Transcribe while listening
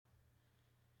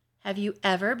Have you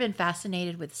ever been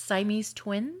fascinated with Siamese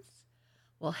twins?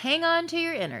 Well, hang on to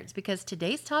your innards because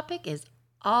today's topic is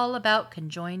all about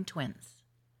conjoined twins.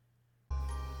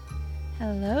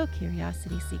 Hello,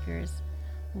 curiosity seekers.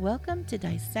 Welcome to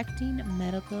Dissecting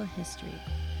Medical History.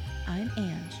 I'm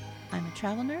Ange. I'm a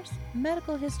travel nurse,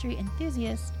 medical history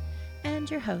enthusiast, and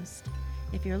your host.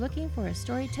 If you're looking for a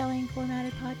storytelling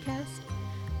formatted podcast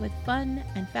with fun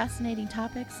and fascinating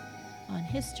topics on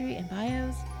history and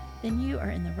bios, then you are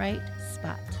in the right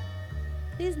spot.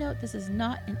 Please note this is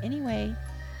not in any way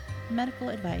medical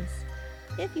advice.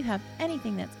 If you have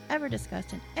anything that's ever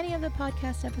discussed in any of the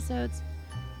podcast episodes,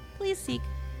 please seek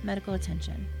medical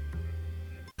attention.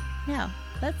 Now,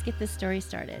 let's get this story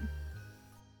started.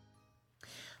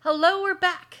 Hello, we're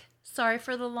back. Sorry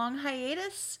for the long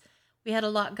hiatus. We had a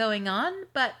lot going on,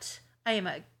 but I am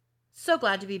so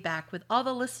glad to be back with all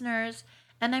the listeners,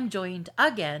 and I'm joined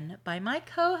again by my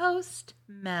co-host,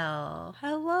 Mel.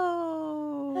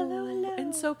 Hello. Hello, hello.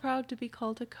 And so proud to be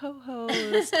called a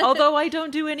co-host, although I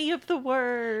don't do any of the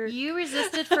work. You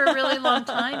resisted for a really long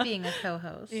time being a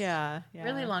co-host. Yeah.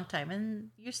 Really long time, and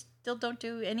you still don't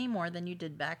do any more than you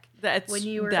did back when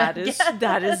you were that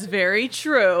is very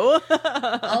true.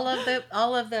 all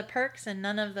of the perks and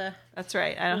none of the That's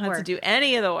right. I don't have to do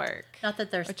any of the work. Not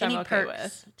that there's which any I'm okay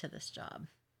perks with. to this job.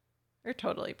 They're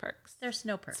totally perks. There's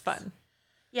no perks. It's fun.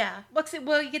 Yeah.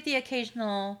 Well, you get the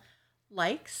occasional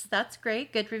likes. That's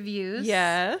great. Good reviews.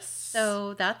 Yes.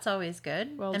 So that's always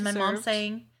good. Well and my mom deserved.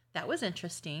 saying, that was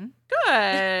interesting.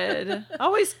 Good.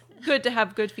 Always good to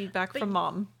have good feedback from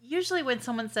mom. Usually when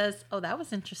someone says, oh, that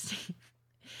was interesting,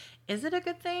 is it a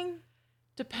good thing?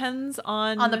 Depends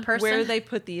on the person? where they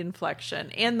put the inflection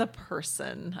and the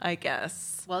person, I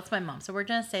guess. Well, it's my mom, so we're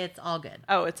going to say it's all good.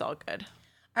 Oh, it's all good.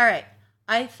 All right.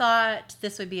 I thought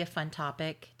this would be a fun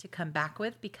topic to come back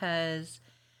with because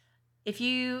if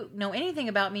you know anything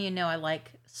about me, you know I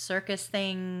like circus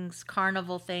things,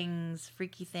 carnival things,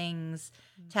 freaky things,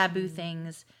 taboo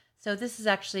things. So this is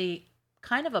actually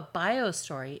kind of a bio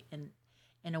story in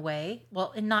a way.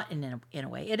 Well, not in a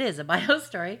way. It is a bio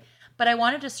story. But I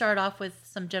wanted to start off with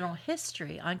some general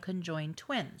history on conjoined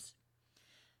twins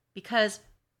because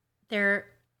they're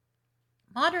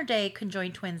modern day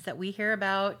conjoined twins that we hear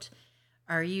about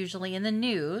are usually in the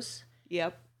news.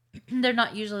 Yep. They're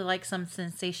not usually like some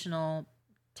sensational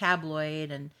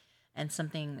tabloid and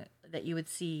something that you would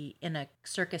see in a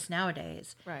circus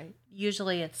nowadays. Right.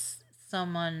 Usually it's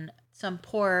some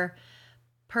poor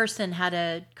person had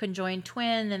a conjoined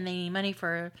twin and they need money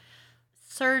for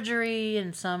surgery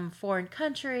in some foreign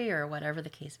country or whatever the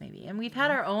case may be. And we've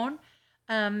had our own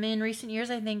in recent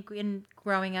years. I think in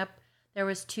growing up, there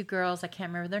was two girls. I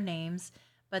can't remember their names,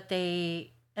 but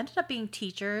they ended up being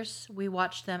teachers. We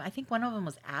watched them. I think one of them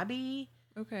was Abby.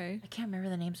 Okay. I can't remember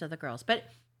the names of the girls, but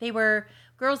they were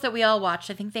girls that we all watched.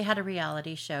 I think they had a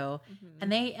reality show, and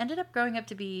they ended up growing up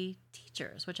to be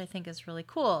teachers, which I think is really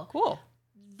cool. Cool.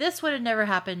 This would have never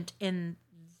happened in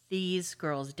these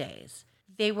girls' days.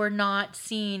 They were not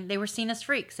seen. They were seen as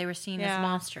freaks. They were seen as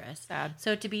monstrous. Sad.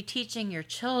 So to be teaching your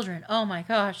children, oh my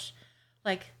gosh,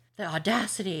 like the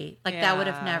audacity, like that would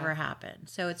have never happened.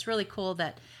 So it's really cool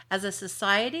that as a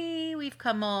society, we've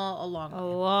come a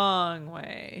long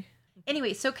way.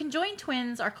 Anyway, so conjoined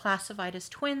twins are classified as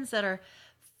twins that are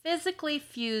physically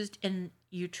fused in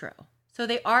utero. So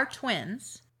they are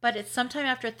twins, but it's sometime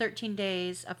after 13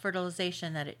 days of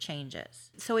fertilization that it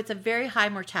changes. So it's a very high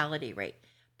mortality rate.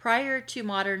 Prior to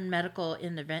modern medical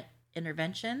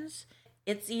interventions,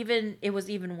 it was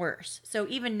even worse. So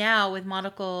even now with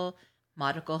medical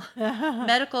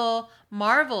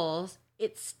marvels,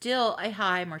 it's still a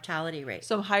high mortality rate.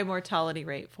 So high mortality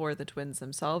rate for the twins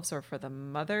themselves or for the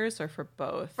mothers or for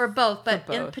both? For both, but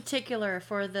in particular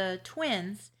for the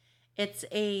twins, it's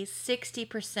a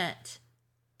 60%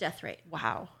 death rate.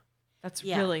 Wow. That's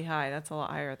really high. That's a lot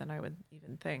higher than I would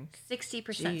even think. 60%.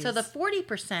 Jeez. So the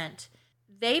 40%,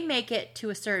 they make it to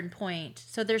a certain point.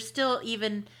 So there's still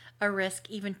even a risk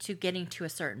even to getting to a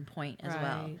certain point as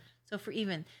well. So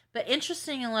but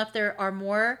interesting enough, there are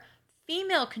more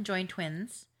female conjoined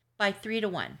twins by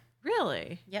 3-1.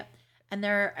 Really? Yep. And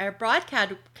there are broad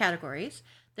categories.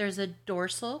 There's a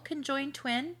dorsal conjoined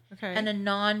twin and a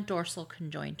non-dorsal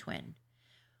conjoined twin,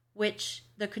 which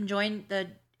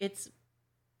it's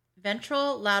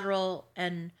ventral, lateral,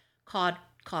 and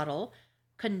caudal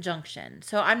conjunction.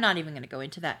 So I'm not even going to go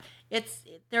into that.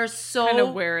 There's so kind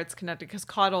of where it's connected because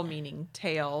caudal meaning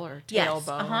tail or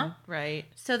tailbone, right?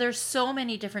 So there's so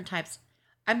many different types.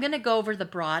 I'm going to go over the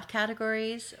broad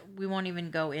categories. We won't even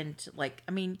go into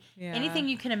anything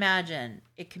you can imagine.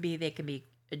 They can be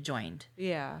joined.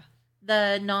 Yeah.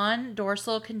 The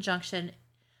non-dorsal conjunction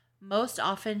most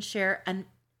often share an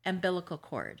umbilical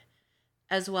cord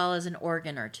as well as an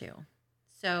organ or two.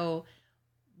 So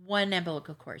one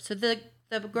umbilical cord. So the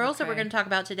girls that we're going to talk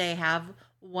about today have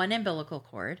one umbilical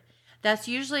cord. That's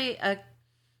usually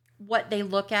what they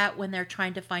look at when they're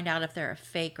trying to find out if they're a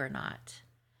fake or not.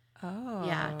 Oh.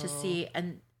 Yeah, to see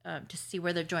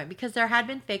where they're joined, because there had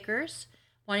been fakers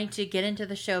wanting to get into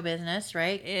the show business,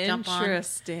 right?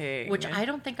 Interesting. Which I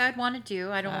don't think I'd want to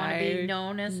do. I don't want to be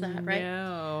known as that, right?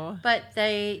 No. But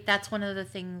that's one of the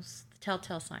things, the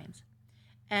telltale signs.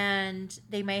 And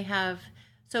they may have,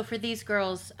 so for these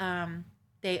girls,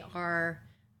 they are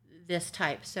this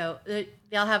type. So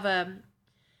they'll have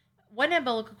one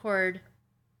umbilical cord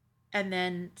and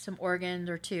then some organs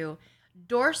or two.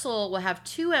 Dorsal will have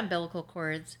two umbilical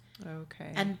cords.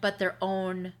 Okay. But their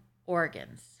own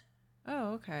organs.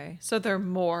 Oh, okay. So they're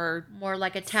more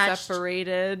like attached,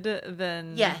 separated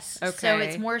than yes. Okay. So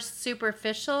it's more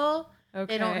superficial.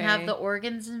 Okay. They don't have the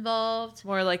organs involved.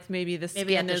 More like maybe the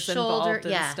skin is shoulder, involved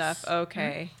and stuff.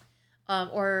 Okay.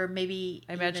 Mm-hmm. Or maybe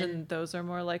I imagine those are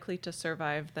more likely to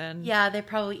survive then. Yeah, they're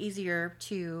probably easier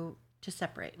to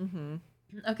separate. Mm-hmm.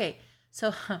 Okay,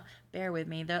 so bear with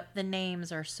me. The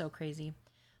names are so crazy.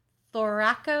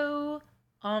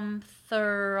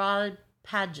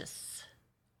 Thoracoomtheropagus.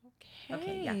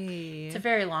 Okay, yeah. It's a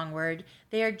very long word.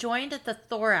 They are joined at the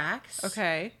thorax.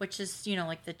 Okay. Which is,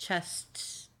 like the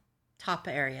chest top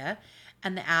area,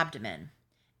 and the abdomen.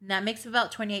 And that makes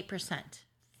about 28%.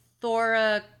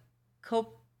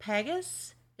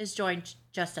 Thoracopagus is joined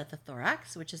just at the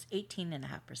thorax, which is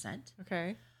 18.5%.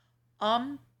 Okay.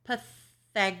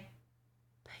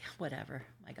 Whatever.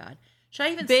 My God. Should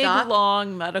I even Big, stop?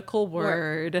 long medical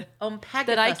word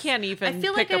that I can't even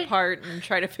pick apart and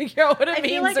try to figure out what it means. I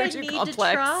feel like They're I too need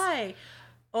complex. to try.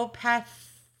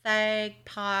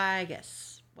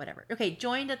 Opathagpagus. Whatever. Okay,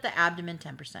 joined at the abdomen,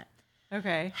 10%.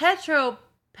 Okay.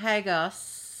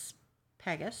 Heteropagus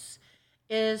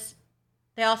is,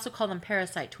 they also call them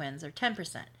parasite twins, they're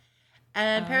 10%.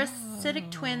 And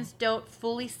parasitic twins don't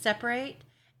fully separate,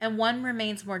 and one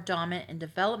remains more dominant in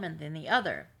development than the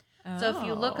other. So if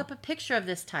you look up a picture of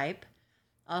this type,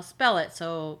 I'll spell it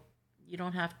so you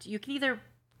don't have to. You can either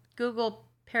Google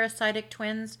parasitic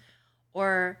twins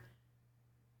or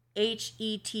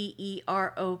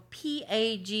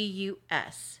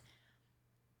Heteropagus.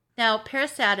 Now,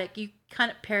 parasitic, you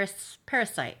kind of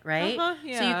parasite, right?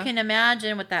 Yeah. So you can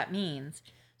imagine what that means.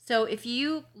 So if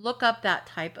you look up that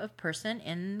type of person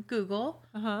in Google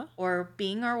or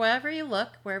Bing or wherever you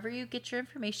look, wherever you get your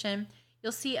information,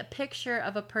 you'll see a picture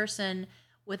of a person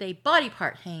with a body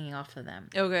part hanging off of them.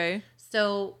 Okay.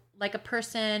 So like a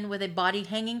person with a body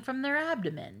hanging from their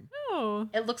abdomen. Oh.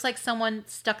 It looks like someone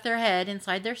stuck their head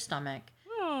inside their stomach.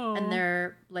 Oh. And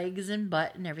their legs and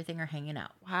butt and everything are hanging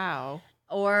out. Wow.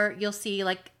 Or you'll see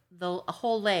like a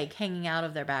whole leg hanging out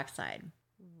of their backside.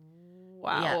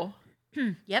 Wow.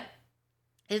 Yeah. Yep.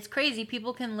 It's crazy.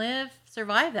 People can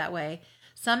survive that way.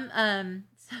 Some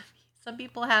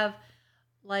people have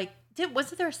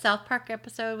wasn't there a South Park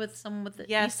episode with someone with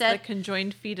the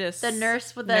conjoined fetus? The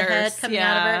nurse with the head coming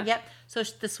out of her. Yep. So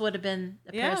this would have been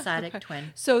a parasitic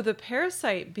twin. So the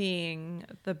parasite being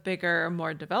the bigger,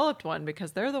 more developed one,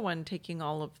 because they're the one taking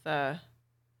all of the,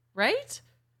 right?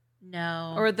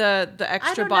 No. Or the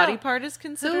extra body part is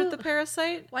considered the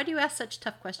parasite? Why do you ask such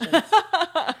tough questions?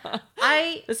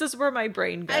 This is where my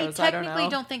brain goes. I technically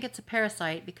don't think it's a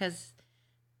parasite because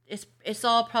it's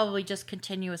all probably just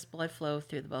continuous blood flow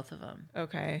through the both of them.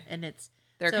 Okay. And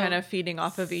they're kind of feeding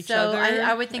off of each other.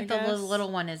 I would think the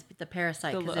little one is the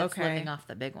parasite because it's living off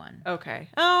the big one. Okay.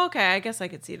 Oh, okay. I guess I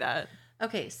could see that.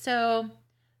 Okay, so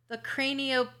the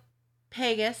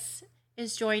craniopagus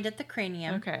is joined at the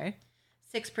cranium. Okay.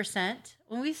 6%.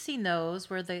 When we've seen those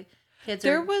where the kids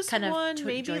there are was kind of one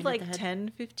maybe like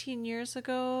 10, 15 years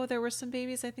ago. There were some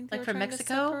babies, I think they were from trying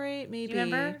Mexico? to separate. Maybe. Do you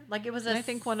remember? Like it was I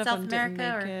think one of South them America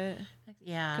didn't make it.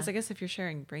 Yeah. Because I guess if you're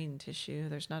sharing brain tissue,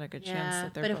 there's not a good chance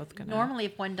that they're both going to... Normally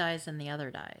if one dies, then the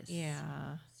other dies.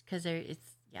 Yeah. Because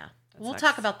we'll sucks.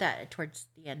 talk about that towards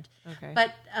the end. Okay.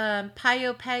 But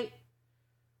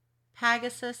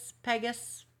Pegasus.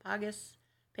 Pegasus.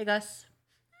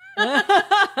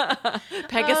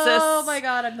 Oh my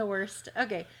God, I'm the worst.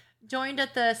 Okay. Joined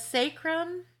at the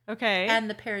sacrum and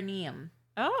the perineum.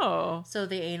 Oh. So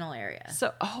the anal area.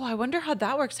 So, I wonder how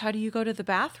that works. How do you go to the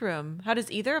bathroom? How does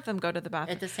either of them go to the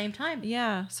bathroom? At the same time.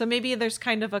 Yeah. So maybe there's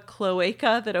kind of a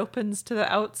cloaca that opens to the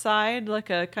outside, like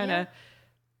a kind of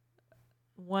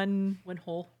one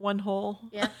hole. One hole.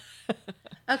 Yeah.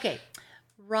 Okay.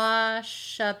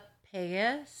 Rashapagus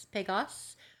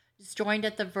is joined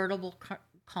at the vertebral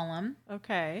column.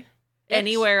 Okay.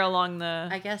 anywhere along the,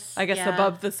 I guess yeah.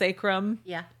 Above the sacrum.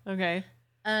 Yeah. Okay.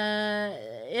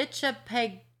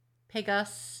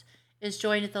 Ichthyopagus is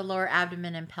joined at the lower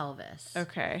abdomen and pelvis.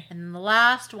 Okay. And then the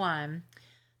last one,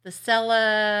 the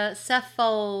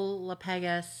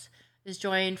cephalopagus, is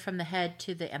joined from the head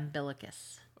to the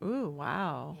umbilicus. Ooh,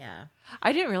 wow. Yeah.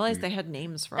 I didn't realize they had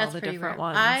names for all the different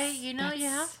ones. You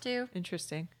have to.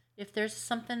 Interesting. If there's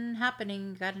something happening,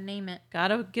 you got to name it. Got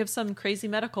to give some crazy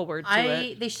medical word to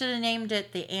it. They should have named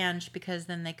it the Ange, because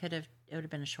then it would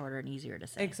have been shorter and easier to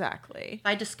say. Exactly. If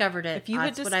I discovered it, if you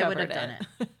had discovered what I would have done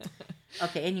it.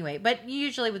 Okay, anyway, but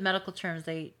usually with medical terms,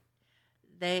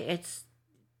 it's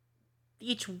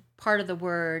each part of the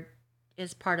word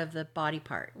is part of the body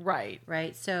part. Right.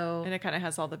 Right. So, and it kind of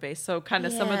has all the base. So kind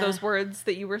of some of those words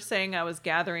that you were saying, I was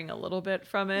gathering a little bit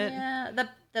from it. Yeah.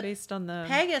 The based on the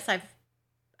Pagus,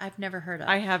 I've never heard of.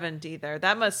 I haven't either.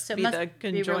 That must be the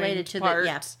conjoined related to part.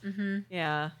 Yeah.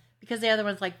 Yeah. Because the other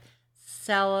one's like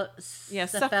cephalo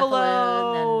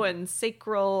and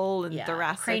sacral and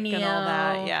thoracic cranial, and all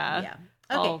that. Yeah. Yeah.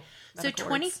 Okay. So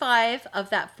 25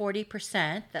 of that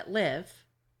 40% that live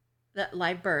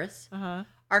births,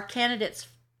 are candidates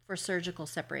for surgical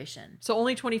separation. So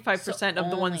only 25% of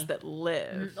the ones that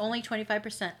live. Only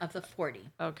 25% of the 40.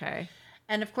 Okay.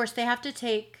 And of course, they have to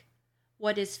take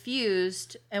what is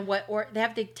fused and they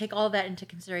have to take all that into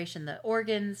consideration. The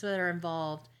organs that are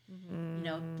involved,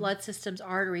 blood systems,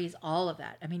 arteries, all of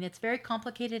that. I mean, it's very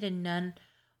complicated and none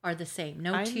are the same.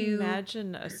 I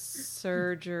imagine a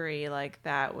surgery like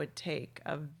that would take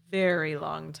a very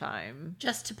long time.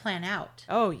 Just to plan out.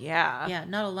 Oh, yeah. Yeah,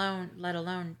 let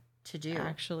alone to do.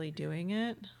 Actually doing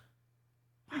it.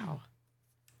 Wow.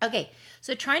 Okay,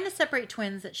 so trying to separate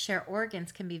twins that share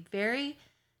organs can be very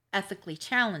ethically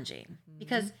challenging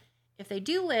because if they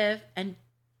do live and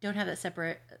don't have that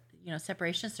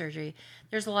separation surgery,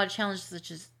 there's a lot of challenges such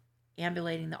as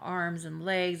ambulating the arms and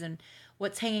legs and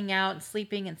what's hanging out and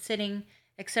sleeping and sitting,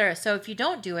 etc. So if you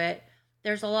don't do it,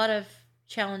 there's a lot of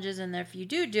challenges, and if you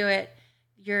do it,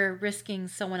 you're risking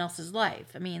someone else's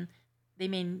life. I mean,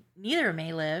 neither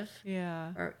may live.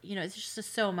 Yeah. Or it's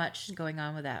just so much going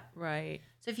on with that. Right.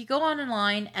 So if you go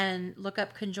online and look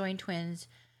up conjoined twins,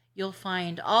 you'll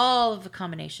find all of the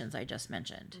combinations I just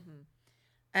mentioned.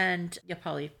 And you'll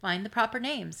probably find the proper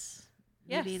names.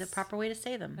 Maybe the proper way to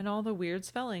say them. And all the weird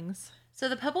spellings. So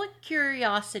the public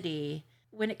curiosity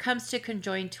when it comes to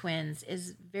conjoined twins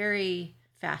is very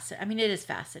fascinating. I mean, it is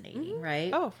fascinating,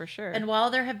 right? Oh, for sure. And while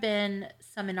there have been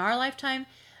some in our lifetime,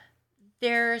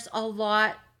 there's a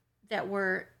lot that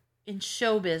were in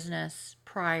show business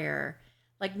prior.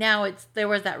 Like now there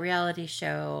was that reality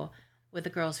show with the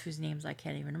girls whose names I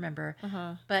can't even remember.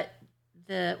 But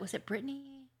was it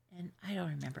Brittany? And I don't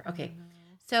remember. Okay.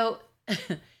 So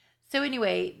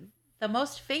anyway, the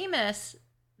most famous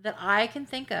that I can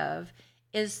think of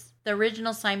is the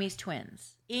original Siamese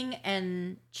twins, Ing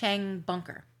and Chang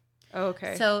Bunker. Oh,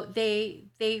 okay. So they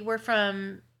were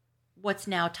from what's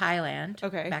now Thailand.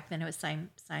 Okay. Back then it was Siam.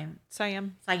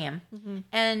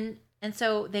 And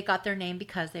so they got their name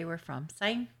because they were from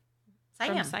Siam.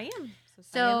 From Siam.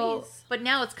 So but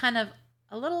now it's kind of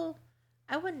a little,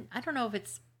 I don't know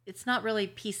if it's not really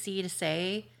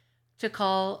PC to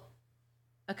call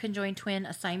a conjoined twin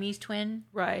a Siamese twin.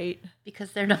 Right.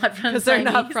 Because they're not from Because they're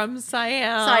not from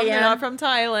Siam. They're not from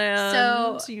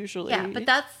Thailand. So usually. Yeah, but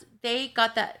they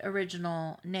got that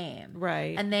original name.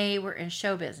 Right. And they were in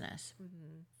show business.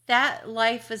 That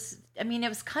life it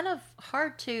was kind of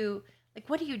hard to, like,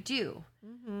 what do you do?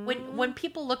 When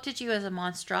people looked at you as a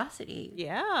monstrosity, you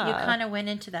kind of went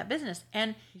into that business.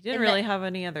 And you didn't really have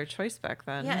any other choice back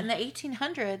then. Yeah, in the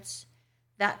 1800s,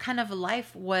 that kind of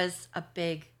life was a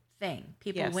big thing.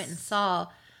 People went and saw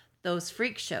those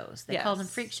freak shows. They called them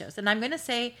freak shows. And I'm going to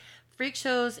say freak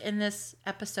shows in this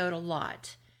episode a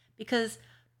lot because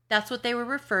that's what they were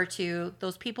referred to.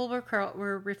 Those people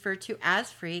were referred to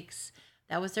as freaks.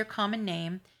 That was their common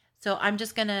name. So I'm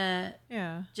just going to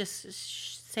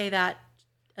just say that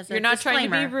as a You're not disclaimer.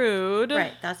 trying to be rude.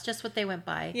 Right. That's just what they went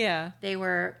by. Yeah. They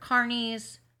were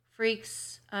carnies,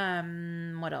 freaks,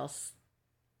 what else?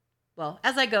 Well,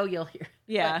 as I go, you'll hear.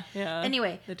 Yeah, but yeah.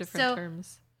 Anyway, the different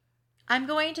terms. I'm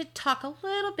going to talk a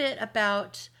little bit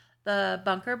about the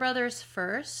Bunker brothers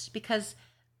first because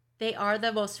they are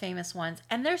the most famous ones.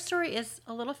 And their story is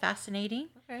a little fascinating.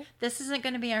 Okay. This isn't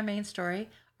going to be our main story.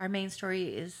 Our main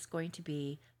story is going to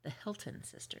be the Hilton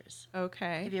sisters.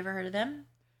 Okay. Have you ever heard of them?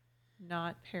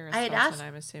 Not Paris Hilton,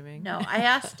 I'm assuming. No, I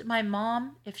asked my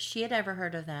mom if she had ever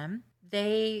heard of them.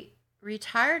 They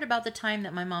retired about the time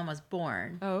that my mom was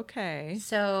born. Okay.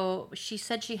 So she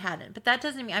said she hadn't. But that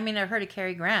doesn't mean, I heard of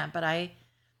Cary Grant, but I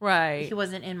Right. he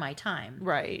wasn't in my time.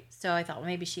 Right. So I thought, well,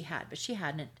 maybe she had, but she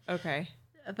hadn't. Okay.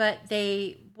 But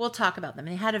we'll talk about them.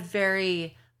 They had a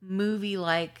very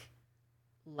movie-like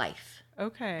life.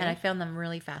 Okay. And I found them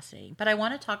really fascinating. But I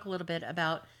want to talk a little bit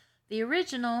about the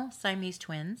original Siamese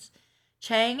twins,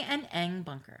 Chang and Eng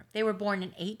Bunker. They were born in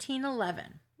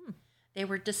 1811. They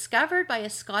were discovered by a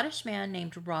Scottish man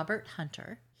named Robert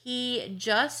Hunter. He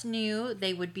just knew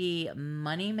they would be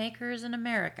money makers in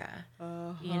America,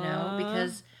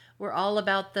 because we're all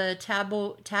about the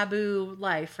taboo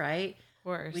life, right? Of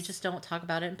course. We just don't talk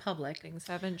about it in public. Things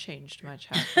haven't changed much,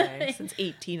 have they, since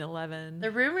 1811.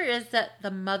 The rumor is that the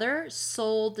mother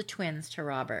sold the twins to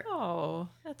Robert. Oh,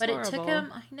 that's But horrible.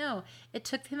 it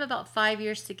took him about 5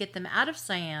 years to get them out of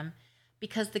Siam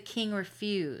because the king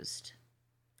refused.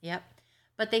 Yep.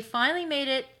 But they finally made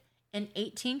it in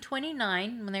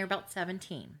 1829 when they were about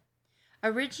 17.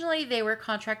 Originally, they were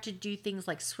contracted to do things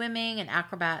like swimming and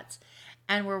acrobats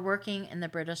and were working in the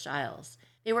British Isles.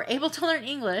 They were able to learn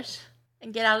English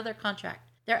and get out of their contract.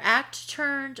 Their act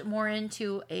turned more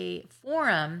into a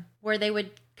forum where they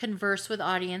would converse with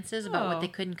audiences about what they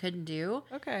could and couldn't do.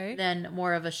 Okay. Than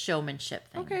more of a showmanship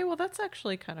thing. Okay, well, that's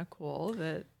actually kind of cool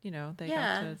that,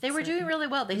 they were doing really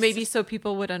well. Maybe so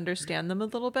people would understand them a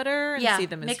little better and see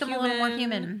them as make them human. a little more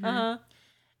human. Mm-hmm. Uh-huh.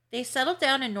 They settled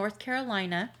down in North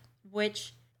Carolina,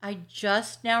 which I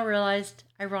just now realized,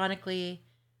 ironically,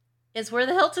 is where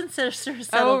the Hilton sisters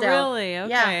settled down. Oh, really? Okay.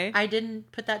 Yeah, I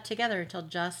didn't put that together until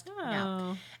just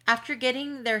now. After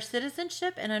getting their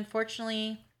citizenship, and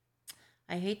unfortunately,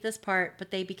 I hate this part, but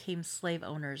they became slave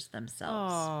owners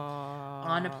themselves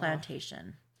on a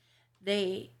plantation.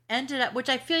 They ended up, which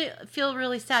I feel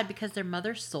really sad because their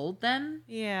mother sold them.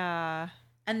 Yeah.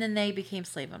 And then they became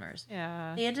slave owners.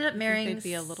 Yeah. They ended up marrying. They'd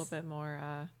be a little bit more,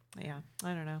 I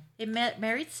don't know. They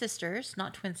married sisters,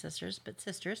 not twin sisters, but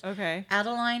sisters. Okay.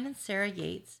 Adeline and Sarah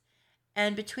Yates.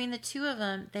 And between the two of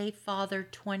them, they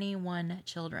fathered 21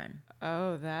 children.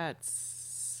 Oh,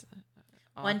 that's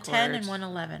awkward. 110 and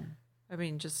 111. I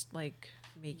mean, just like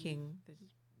making the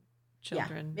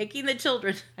children. Yeah, making the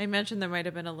children. I mentioned there might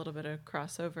have been a little bit of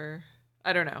crossover.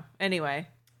 I don't know. Anyway.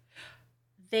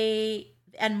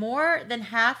 And more than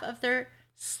half of their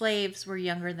slaves were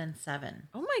younger than 7.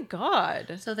 Oh my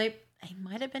God. So they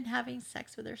might have been having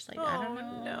sex with their slaves. I don't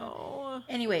know. No.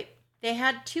 Anyway, they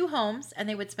had 2 homes and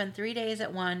they would spend 3 days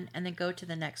at one and then go to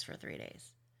the next for 3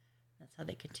 days. That's how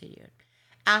they continued.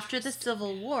 After the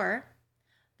Civil War,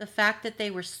 the fact that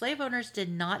they were slave owners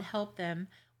did not help them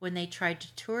when they tried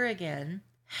to tour again.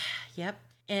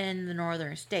 In the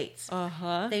northern states.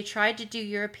 They tried to do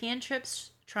European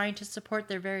trips trying to support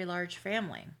their very large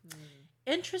family.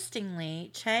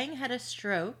 Interestingly, Chang had a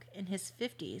stroke in his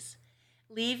 50s,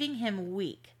 leaving him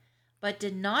weak, but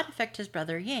did not affect his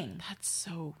brother Ying. That's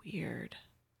so weird.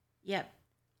 Yep.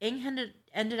 Ying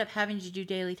ended up having to do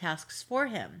daily tasks for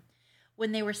him.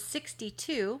 When they were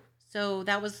 62, so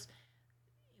that was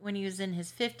when he was in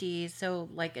his 50s, so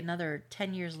like another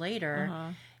 10 years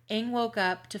later, Ying woke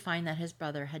up to find that his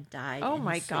brother had died. Oh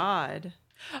my God.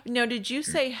 Now, did you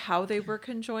say how they were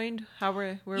conjoined? How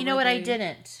were You know what? I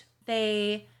didn't.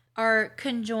 They are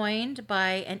conjoined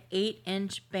by an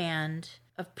 8-inch band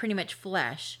of pretty much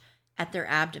flesh at their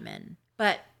abdomen.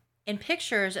 But in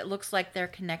pictures, it looks like they're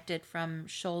connected from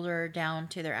shoulder down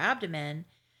to their abdomen.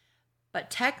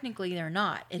 But technically, they're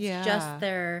not. It's just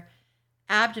their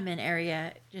abdomen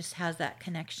area just has that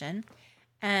connection.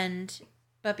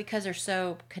 But because they're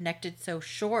so connected so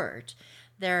short,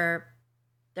 they're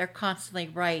constantly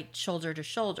right shoulder to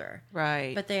shoulder.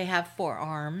 Right. But they have 4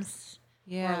 arms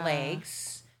or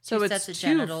legs. So 2 it's sets of 2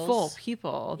 genitals. Full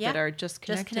people that are just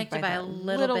connected by a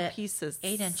little bit, pieces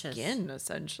 8 inches. Skin,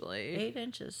 essentially. 8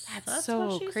 inches. That's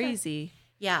so crazy.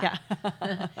 Yeah.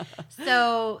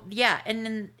 So, and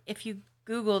then if you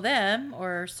Google them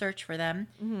or search for them,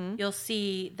 you'll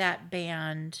see that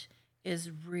band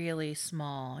is really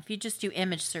small. If you just do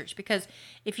image search, because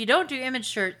if you don't do image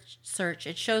search,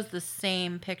 it shows the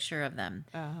same picture of them.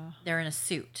 They're in a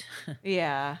suit.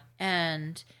 Yeah.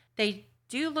 And they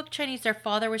do look Chinese. Their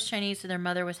father was Chinese, so their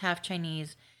mother was half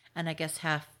Chinese, and I guess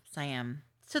half Siam.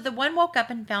 So the one woke up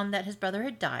and found that his brother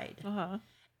had died.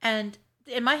 And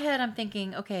in my head, I'm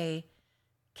thinking, okay,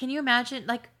 can you imagine,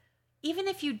 like, even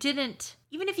if you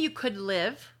could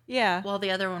live while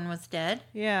the other one was dead,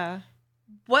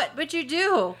 what would you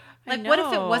do? Like, what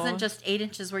if it wasn't just 8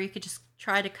 inches where you could just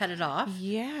try to cut it off?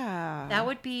 Yeah. That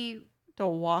would be... To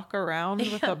walk around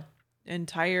with an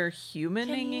entire human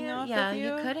hanging off of you? Yeah,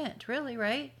 you couldn't, really,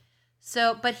 right?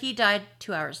 So, but he died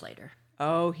 2 hours later.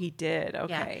 Oh, he did.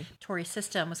 Okay. Yeah. Tory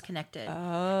system was connected.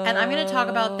 Oh. And I'm going to talk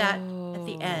about that at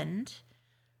the end.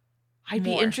 I'd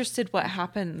be more. interested what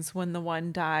happens when the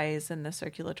one dies in the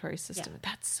circulatory system.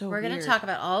 Yeah. That's so We're weird. going to talk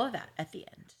about all of that at the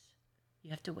end. You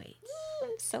have to wait. I'm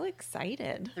so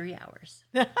excited. 3 hours.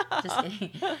 Just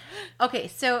kidding. Okay,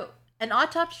 so an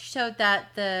autopsy showed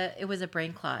that it was a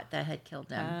brain clot that had killed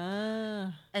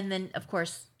them. And then, of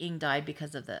course, Ing died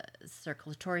because of the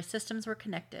circulatory systems were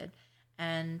connected.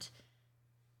 And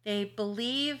they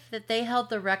believe that they held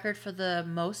the record for the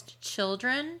most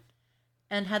children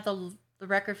and had the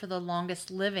record for the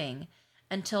longest living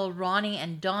until Ronnie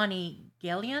and Donnie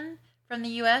Gallion from the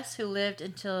U.S., who lived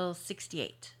until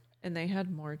 68. And they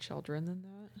had more children than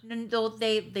that? No,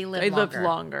 they lived longer. They lived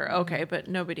longer. Okay, but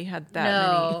nobody had that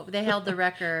many. No, they held the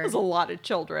record. It was a lot of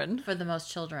children. For the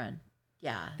most children.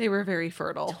 Yeah. They were very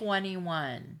fertile.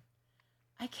 21.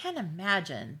 I can't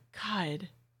imagine. God.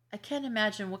 I can't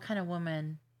imagine what kind of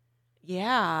woman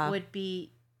would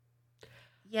be.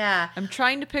 Yeah. I'm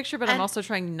trying to picture, but I'm also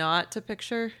trying not to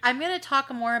picture. I'm going to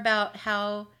talk more about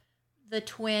how the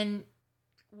twin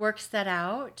works that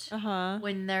out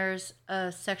when there's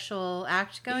a sexual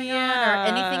act going on or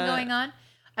anything going on.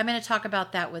 I'm going to talk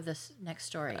about that with this next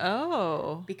story.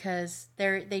 Oh. Because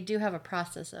they do have a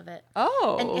process of it.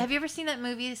 Oh. And have you ever seen that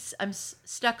movie, I'm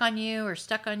Stuck on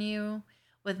You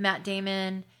with Matt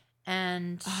Damon?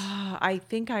 And I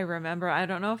think I remember. I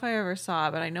don't know if I ever saw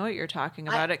it, but I know what you're talking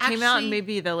about. It came out in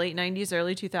maybe the late 90s,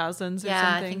 early 2000s or something.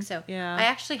 Yeah, I think so. Yeah. I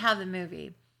actually have the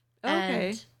movie. Okay.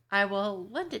 And I will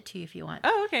lend it to you if you want.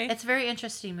 Oh, okay. It's a very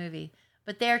interesting movie.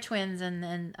 But they're twins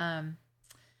and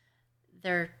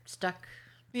they're stuck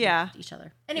with each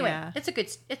other. Anyway, it's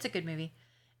a good movie.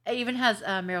 It even has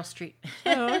Meryl Streep.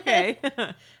 Oh, okay.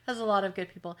 Has a lot of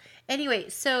good people. Anyway,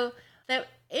 so the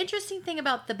interesting thing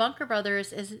about the Bunker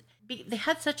brothers is they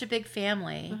had such a big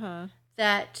family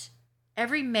that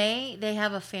every May they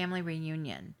have a family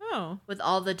reunion with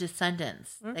all the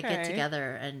descendants that get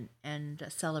together and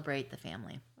celebrate the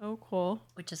family. Oh, cool.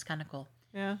 Which is kind of cool.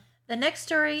 Yeah. The next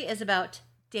story is about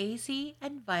Daisy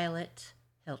and Violet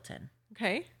Hilton.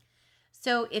 Okay.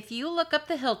 So if you look up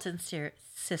the Hilton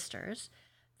sisters,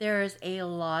 there's a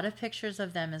lot of pictures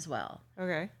of them as well.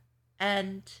 Okay.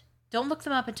 And don't look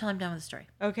them up until I'm done with the story.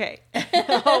 Okay.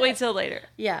 I'll wait till later.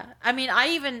 Yeah. I mean, I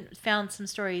even found some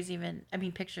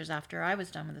pictures after I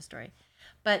was done with the story.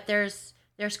 But there's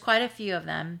quite a few of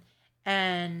them.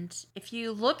 And if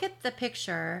you look at the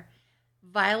picture,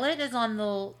 Violet is on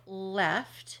the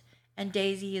left and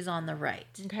Daisy is on the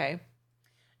right. Okay.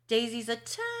 Daisy's a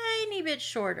tiny bit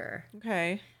shorter.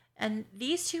 Okay. And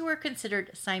these two were considered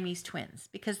Siamese twins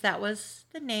because that was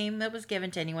the name that was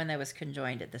given to anyone that was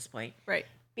conjoined at this point. Right.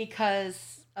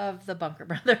 Because of the Bunker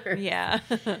brothers. Yeah.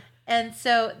 And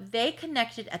so they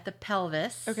connected at the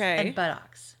pelvis and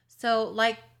buttocks. So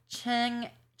like Chang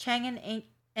and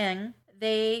Eng,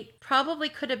 they probably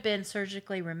could have been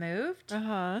surgically removed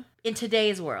in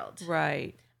today's world.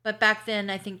 Right. But back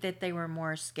then, I think that they were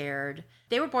more scared.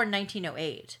 They were born in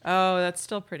 1908. Oh, that's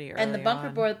still pretty early. And the Bunker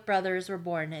brothers were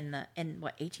born in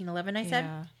 1811, I said?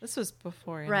 Yeah. This was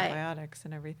before antibiotics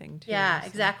and everything, too. Yeah,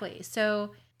 exactly.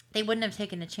 So they wouldn't have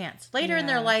taken a chance. Later in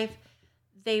their life,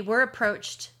 they were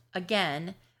approached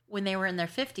again when they were in their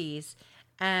 50s,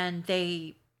 and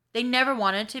they never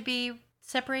wanted to be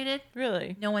separated.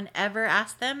 Really? No one ever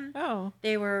asked them. Oh.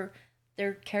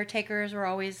 Their caretakers were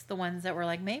always the ones that were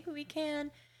like, maybe we can.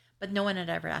 But no one had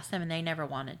ever asked them, and they never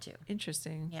wanted to.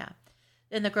 Interesting. Yeah.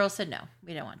 And the girls said, no,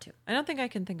 we don't want to. I don't think I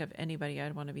can think of anybody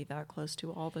I'd want to be that close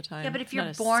to all the time. Yeah, but if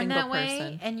you're born that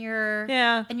way and you're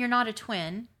not a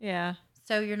twin. Yeah.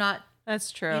 So you're not.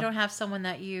 That's true. You don't have someone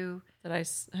that I have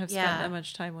spent that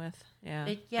much time with. Yeah.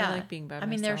 I like being by myself. I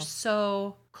mean, they're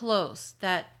so close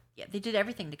that they did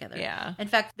everything together. Yeah. In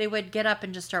fact, they would get up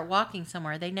and just start walking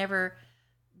somewhere. They never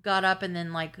got up and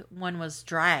then like one was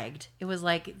dragged. It was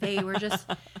like they were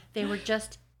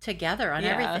just together on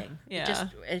everything. Yeah.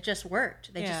 It just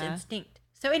worked. They just instinct.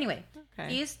 So anyway,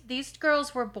 these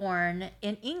girls were born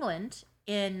in England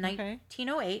in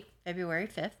 1908, February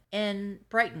 5th, in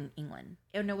Brighton, England.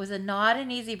 And it was not an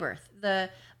easy birth.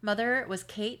 The mother was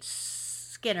Kate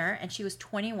Skinner, and she was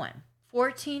 21.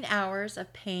 14 hours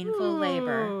of painful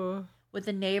labor, with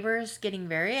the neighbors getting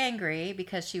very angry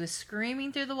because she was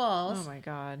screaming through the walls. Oh, my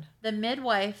God. The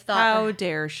midwife thought... How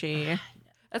dare she?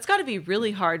 That's got to be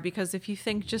really hard, because if you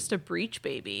think just a breech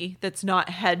baby that's not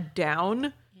head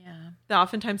down,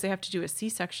 oftentimes they have to do a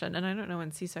C-section. And I don't know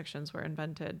when C-sections were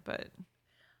invented, but...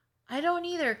 I don't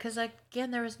either, because,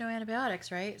 again, there was no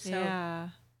antibiotics, right? So, yeah.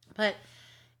 But,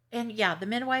 the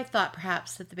midwife thought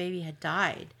perhaps that the baby had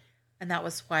died, and that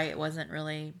was why it was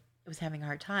having a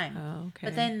hard time. Oh, okay.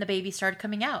 But then the baby started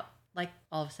coming out, like,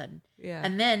 all of a sudden. Yeah.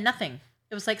 And then nothing.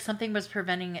 It was like something was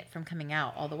preventing it from coming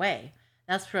out all the way.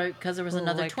 That's because there was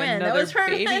another like twin another that was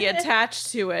baby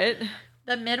attached to it.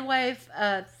 The midwife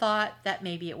thought that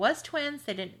maybe it was twins.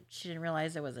 She didn't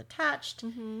realize it was attached,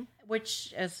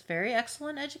 which is a very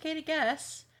excellent educated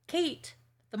guess. Kate,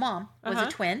 the mom, was a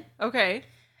twin. Okay.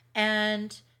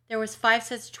 And there was 5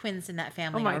 sets of twins in that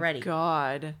family already. Oh my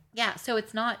God. Yeah, so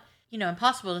it's not,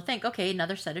 impossible to think, okay,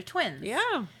 another set of twins.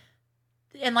 Yeah.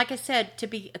 And like I said, to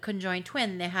be a conjoined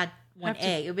twin, they had one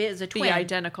egg. It was a twin. Be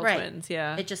identical twins,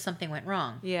 yeah. It just something went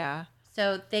wrong. Yeah.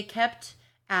 So they kept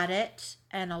at it,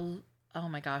 and oh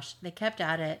my gosh, they kept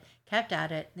at it.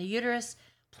 The uterus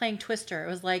playing Twister. It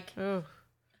was like... Oh.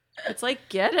 It's like,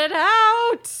 get it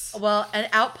out! Well, and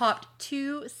out popped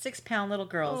 2 6-pound little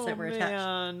girls that were attached.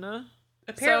 Man.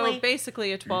 Apparently, so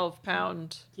basically a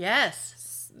 12-pound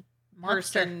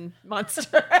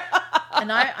monster.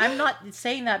 And I'm not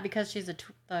saying that because she's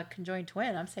a conjoined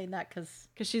twin. I'm saying that because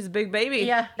she's a big baby.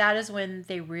 Yeah, that is when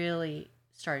they really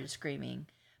started screaming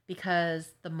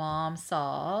because the mom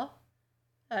saw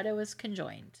that it was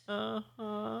conjoined.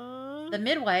 The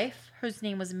midwife, whose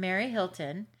name was Mary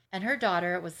Hilton, and her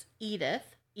daughter was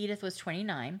Edith. Edith was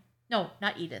 29. No,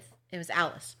 not Edith. It was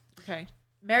Alice. Okay.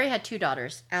 Mary had 2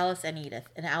 daughters, Alice and Edith,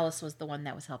 and Alice was the one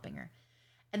that was helping her.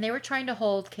 And they were trying to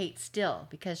hold Kate still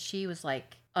because she was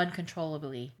like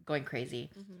uncontrollably going crazy.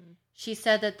 Mm-hmm. She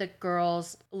said that the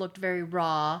girls looked very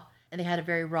raw, and they had a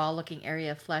very raw looking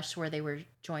area of flesh where they were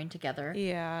joined together.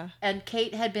 Yeah. And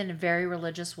Kate had been a very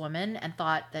religious woman and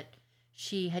thought that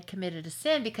she had committed a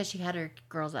sin because she had her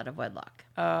girls out of wedlock.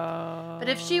 Oh. But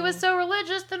if she was so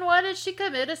religious, then why did she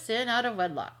commit a sin out of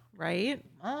wedlock? Right.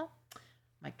 Well,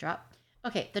 mic drop.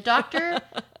 Okay, the doctor,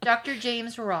 Dr.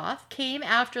 James Roth, came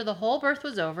after the whole birth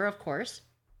was over, of course,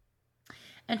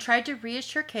 and tried to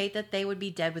reassure Kate that they would be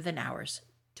dead within hours.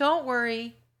 Don't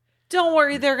worry. Don't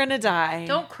worry, they're going to die.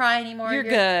 Don't cry anymore. You're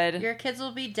good. Your kids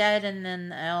will be dead, and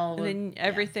then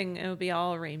everything, it'll be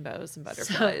all rainbows and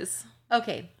butterflies.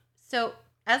 So,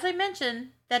 as I mentioned,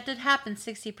 that did happen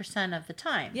 60% of the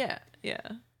time. Yeah.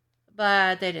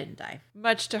 But they didn't die.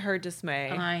 Much to her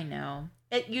dismay. I know.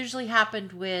 It usually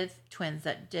happened with twins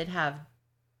that did have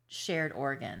shared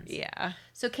organs. Yeah.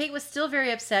 So Kate was still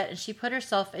very upset, and she put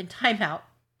herself in timeout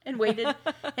and waited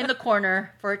in the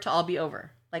corner for it to all be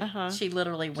over. Like, she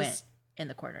literally went in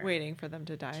the corner. Waiting for them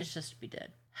to die. Just to be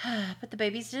dead. But the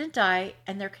babies didn't die,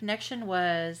 and their connection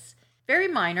was very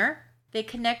minor. They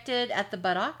connected at the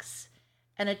buttocks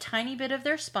and a tiny bit of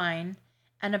their spine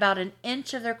and about an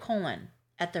inch of their colon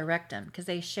at their rectum because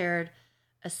they shared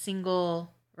a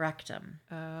single rectum.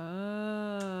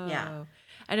 Oh. Yeah.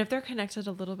 And if they're connected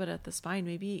a little bit at the spine,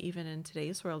 maybe even in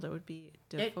today's world, it would be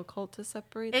difficult to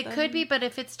separate them. It could be, but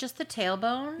if it's just the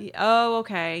tailbone. Oh,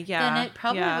 okay. Yeah. Then it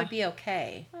probably would be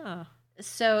okay. Oh.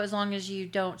 So as long as you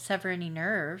don't sever any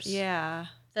nerves. Yeah.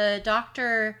 The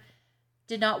doctor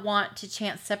did not want to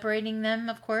chance separating them,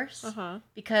 of course,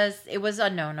 because it was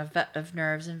unknown of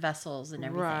nerves and vessels and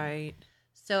everything. Right.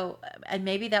 So, and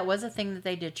maybe that was a thing that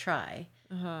they did try.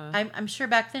 I'm sure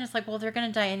back then it's like, well, they're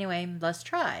going to die anyway. Let's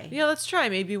try. Yeah, let's try.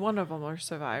 Maybe one of them will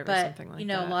survive or something like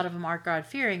that. A lot of them are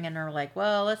God-fearing and are like,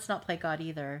 well, let's not play God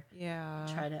either.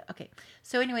 Yeah. Okay.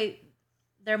 So anyway,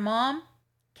 their mom,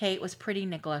 Kate, was pretty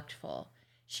neglectful.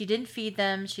 She didn't feed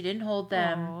them. She didn't hold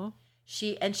them. Aww.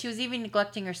 She was even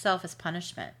neglecting herself as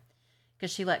punishment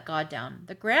because she let God down.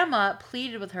 The grandma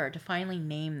pleaded with her to finally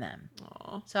name them.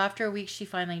 Aww. So after a week, she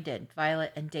finally did.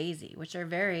 Violet and Daisy, which are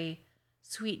very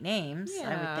sweet names,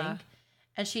 I would think.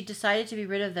 And she decided to be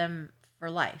rid of them for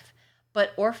life.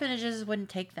 But orphanages wouldn't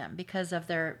take them because of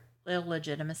their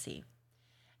illegitimacy.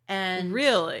 And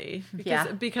really?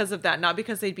 Because of that, not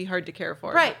because they'd be hard to care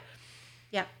for. Right.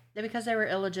 Yeah. Because they were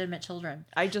illegitimate children.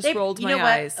 I just rolled my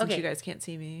eyes since you guys can't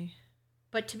see me.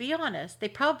 But to be honest, they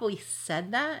probably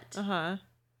said that.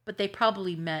 But they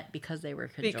probably meant because they were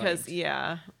conjoined.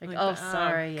 Because,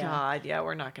 sorry. God,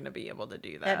 we're not going to be able to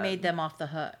do that. That made them off the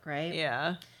hook, right?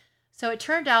 Yeah. So it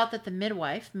turned out that the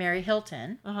midwife, Mary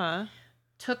Hilton,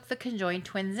 took the conjoined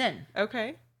twins in.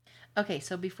 Okay. Okay,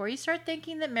 so before you start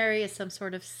thinking that Mary is some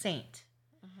sort of saint,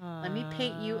 let me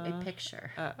paint you a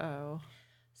picture. Uh-oh.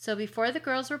 So before the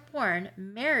girls were born,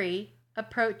 Mary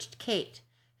approached Kate,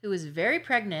 who was very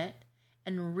pregnant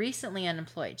and recently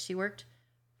unemployed. She worked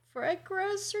for a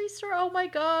grocery store. Oh my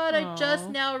God, I just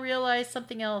now realized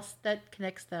something else that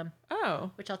connects them. Oh.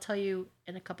 Which I'll tell you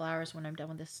in a couple hours when I'm done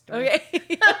with this story.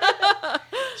 Okay.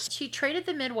 She traded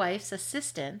the midwife's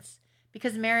assistance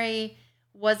because Mary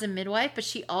was a midwife, but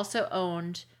she also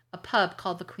owned a pub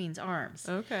called the Queen's Arms.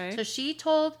 Okay. So she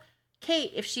told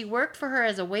Kate if she worked for her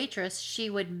as a waitress, she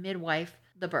would midwife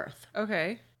the birth.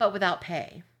 Okay. But without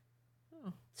pay.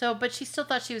 So, but she still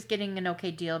thought she was getting an okay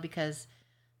deal because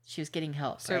she was getting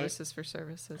help. Services for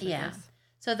services. I Yeah. guess.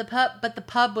 So the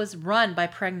pub was run by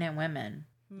pregnant women.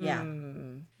 Yeah.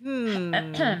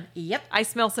 Yep. I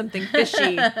smell something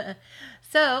fishy.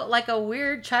 So, like a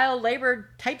weird child labor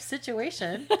type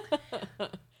situation.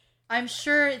 I'm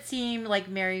sure it seemed like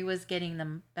Mary was getting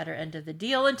the better end of the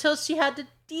deal until she had to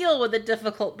deal with a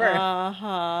difficult birth.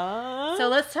 Uh-huh. So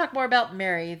let's talk more about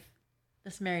Mary,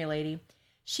 this Mary lady.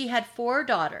 She had 4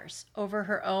 daughters over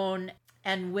her own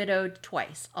and widowed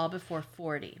twice, all before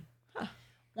 40. Huh.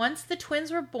 Once the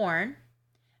twins were born,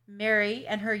 Mary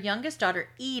and her youngest daughter,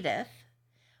 Edith,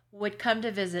 would come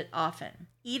to visit often.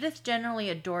 Edith generally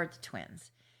adored the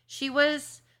twins.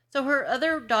 So her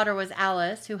other daughter was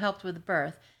Alice, who helped with the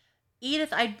birth.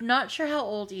 Edith, I'm not sure how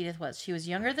old Edith was. She was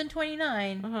younger than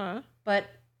 29, but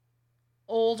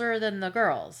older than the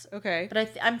girls. Okay.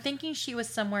 But I'm thinking she was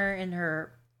somewhere in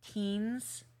her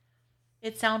teens,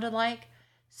 it sounded like.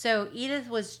 So Edith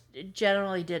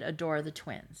generally did adore the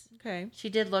twins. Okay. She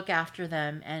did look after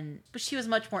them, but she was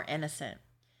much more innocent.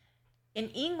 In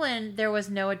England, there was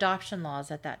no adoption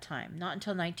laws at that time, not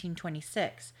until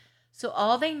 1926. So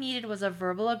all they needed was a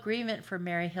verbal agreement for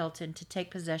Mary Hilton to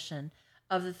take possession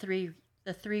of the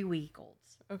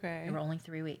 3-week-olds. Okay. They were only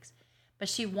 3 weeks. But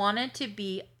she wanted to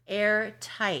be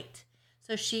airtight.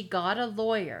 So she got a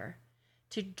lawyer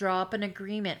to draw up an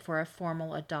agreement for a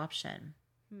formal adoption.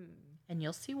 And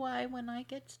you'll see why when I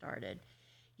get started.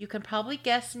 You can probably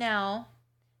guess now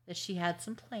that she had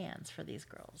some plans for these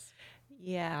girls.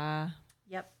 Yeah.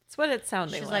 Yep. That's what it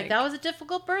sounded like. She's like, that was a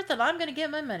difficult birth and I'm going to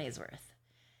get my money's worth.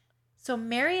 So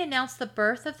Mary announced the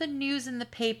birth of the news in the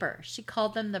paper. She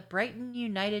called them the Brighton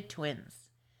United Twins.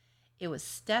 It was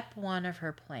step 1 of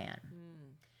her plan.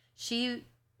 She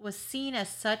was seen as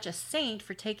such a saint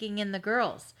for taking in the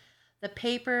girls. The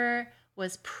paper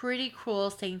was pretty cruel,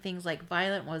 saying things like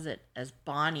Violet wasn't as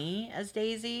bonny as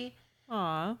Daisy.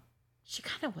 Aw. She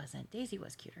kind of wasn't. Daisy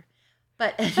was cuter.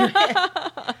 But anyway,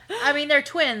 I mean, they're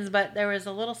twins, but there was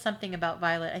a little something about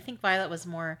Violet. I think Violet was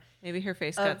more... Maybe her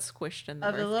face got squished in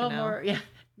the birth a little canal. more, yeah.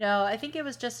 No, I think it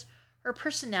was just her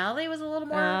personality was a little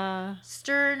more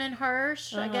stern and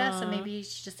harsh, I guess, and maybe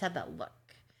she just had that look.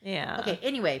 Yeah. Okay.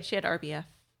 Anyway, she had RBF.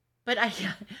 But I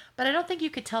don't think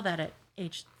you could tell that at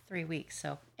age 3 weeks.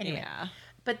 So anyway, yeah.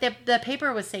 But the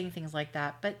paper was saying things like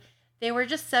that. But they were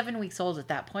just 7 weeks old at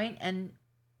that point, and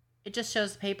it just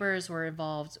shows papers were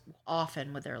involved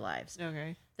often with their lives.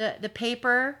 Okay. The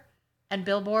paper and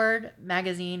Billboard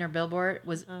magazine or Billboard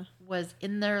was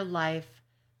in their life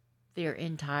their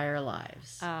entire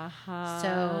lives.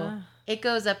 So it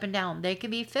goes up and down. They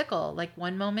can be fickle. Like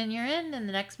one moment you're in and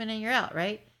the next minute you're out,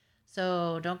 right?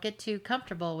 So don't get too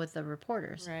comfortable with the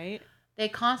reporters. Right. They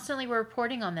constantly were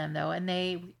reporting on them, though, and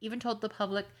they even told the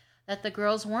public that the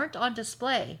girls weren't on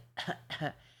display.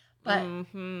 But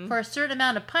for a certain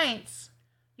amount of pints,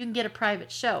 you can get a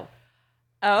private show.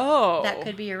 Oh. That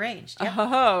could be arranged. Yep.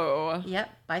 Oh. Yep.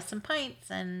 Buy some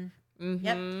pints and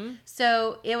yep.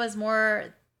 So it was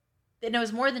more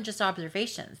than just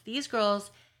observations. These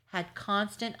girls had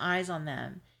constant eyes on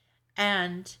them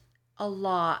and a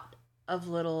lot of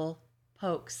little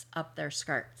pokes up their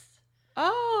skirts.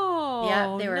 Oh.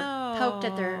 Yeah, they were poked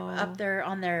at up there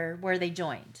on their where they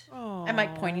joined. Oh. I'm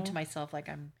like pointing to myself like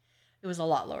it was a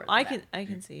lot lower than I that.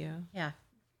 can see you. Yeah.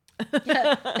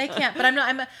 Yeah, they can't, but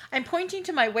I'm pointing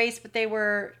to my waist, but they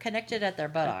were connected at their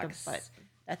buttocks.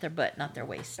 At their butt, not their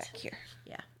waist. Back here.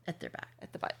 Yeah, at their back.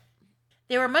 At the butt.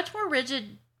 They were much more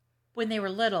rigid when they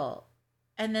were little,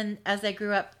 and then as they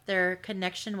grew up, their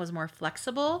connection was more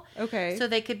flexible. Okay. So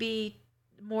they could be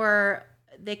more,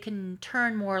 they can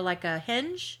turn more like a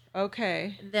hinge.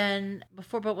 Okay. Than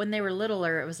before, but when they were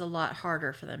littler, it was a lot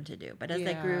harder for them to do. But as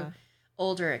they grew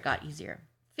older, it got easier.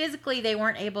 Physically, they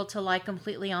weren't able to lie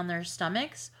completely on their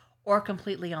stomachs or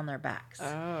completely on their backs.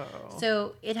 Oh.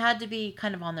 So it had to be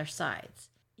kind of on their sides.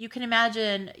 You can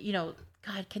imagine,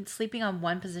 sleeping on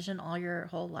one position all your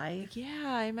whole life. Yeah,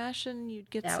 I imagine you'd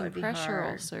get some pressure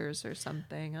ulcers or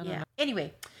something. I don't know.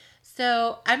 Anyway,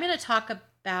 so I'm going to talk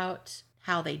about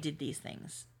how they did these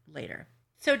things later.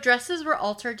 So dresses were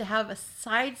altered to have a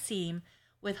side seam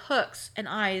with hooks and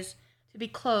eyes to be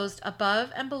closed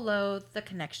above and below the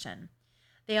connection.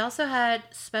 They also had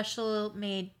special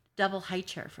made double high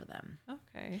chair for them.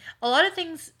 Okay. A lot of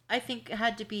things I think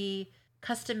had to be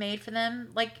custom made for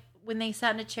them. Like when they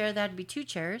sat in a chair, there had to be 2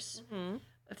 chairs.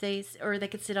 Mm-hmm. Or they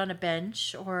could sit on a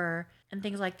bench and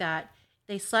things like that.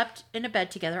 They slept in a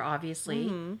bed together,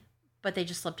 obviously, but they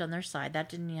just slept on their side. That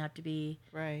didn't have to be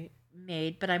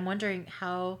made. But I'm wondering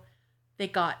how they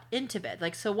got into bed.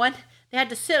 Like, so they had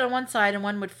to sit on one side and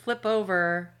one would flip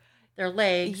over their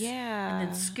legs Yeah. and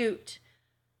then scoot.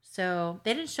 So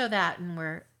they didn't show that in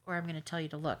where I'm going to tell you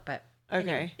to look, but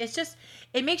anyway, it's just,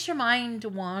 it makes your mind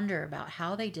wander about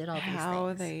how they did all these things.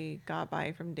 How they got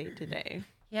by from day to day.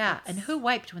 Yeah, and who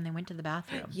wiped when they went to the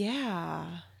bathroom. Yeah,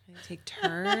 they take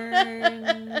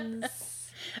turns.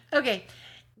 Okay,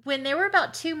 when they were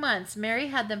about 2 months, Mary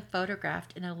had them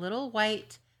photographed in a little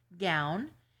white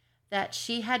gown that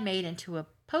she had made into a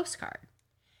postcard.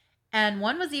 And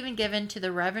one was even given to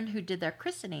the reverend who did their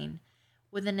christening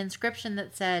with an inscription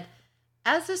that said,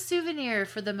 "As a souvenir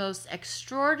for the most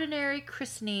extraordinary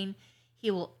christening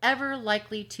he will ever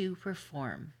likely to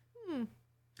perform."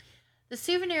 The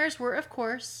souvenirs were, of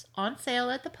course, on sale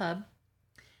at the pub.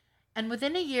 And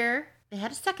within a year, they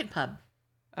had a second pub.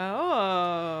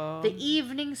 Oh. The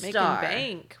Evening Star. Making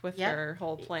bank with their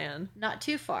whole plan. Not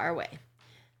too far away.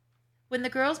 When the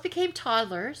girls became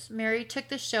toddlers, Mary took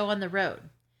the show on the road.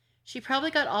 She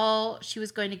probably got all she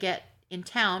was going to get in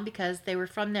town because they were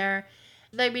from there.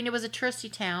 I mean, it was a touristy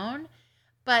town,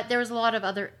 but there was a lot of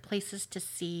other places to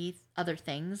see other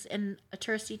things in a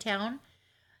touristy town.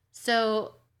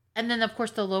 So, and then of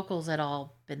course the locals had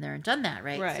all been there and done that,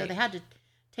 right? So they had to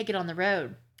take it on the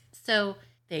road. So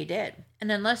they did.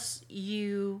 And unless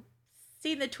you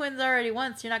seen the twins already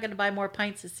once, you're not going to buy more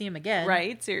pints to see them again.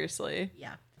 Right, seriously.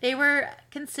 Yeah. They were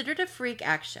considered a freak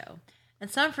act show. And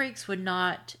some freaks would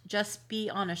not just be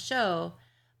on a show,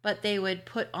 but they would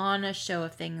put on a show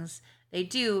of things they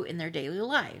do in their daily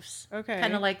lives. Okay.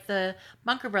 Kind of like the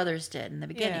Bunker Brothers did in the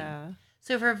beginning. Yeah.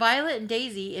 So for Violet and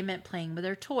Daisy, it meant playing with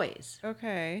their toys.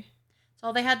 Okay. So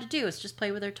all they had to do was just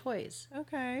play with their toys.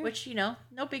 Okay. Which, no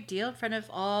big deal in front of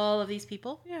all of these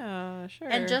people. Yeah, sure.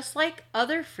 And just like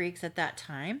other freaks at that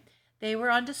time, they were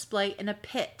on display in a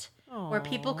pit where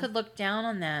people could look down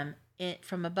on them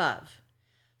from above.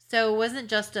 So it wasn't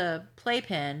just a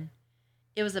playpen.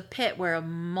 It was a pit where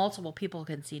multiple people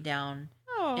could see down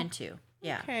into.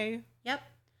 Yeah. Okay. Yep.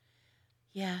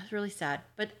 Yeah, it's really sad.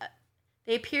 But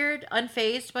they appeared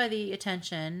unfazed by the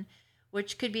attention,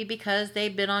 which could be because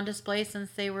they'd been on display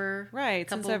since they were a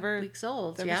couple weeks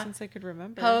old. Ever since I could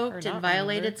remember. Poked and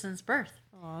violated since birth.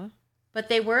 Aw. But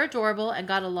they were adorable and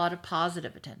got a lot of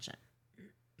positive attention.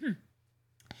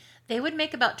 They would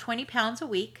make about 20 pounds a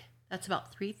week. That's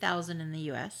about $3,000 in the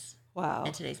U.S. Wow.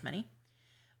 In today's money.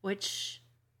 Which,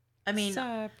 I mean...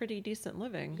 It's pretty decent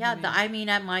living. Yeah, I mean,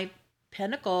 at my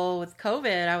pinnacle with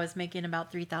COVID, I was making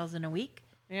about $3,000 a week.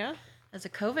 Yeah? As a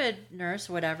COVID nurse,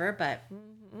 whatever, but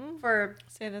for...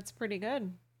 Say that's pretty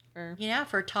good.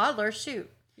 For a toddler,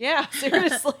 shoot. Yeah,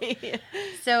 seriously.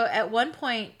 So at one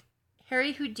point,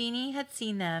 Harry Houdini had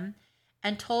seen them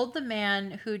and told the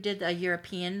man who did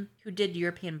European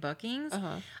bookings,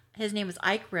 his name was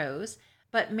Ike Rose,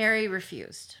 but Mary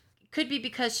refused. Could be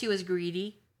because she was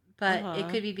greedy, but it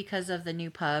could be because of the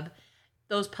new pub.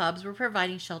 Those pubs were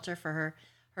providing shelter for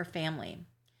her family.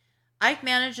 Ike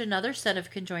managed another set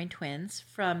of conjoined twins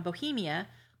from Bohemia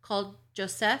called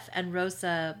Joseph and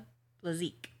Rosa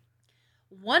Blazik.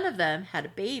 One of them had a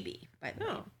baby, by the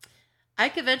way.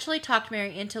 Ike eventually talked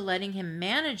Mary into letting him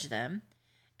manage them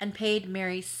and paid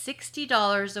Mary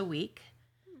 $60 a week.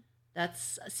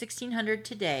 That's $1,600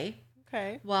 today.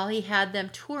 Okay. While he had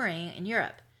them touring in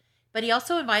Europe. But he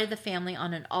also invited the family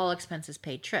on an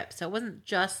all-expenses-paid trip. So it wasn't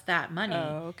just that money.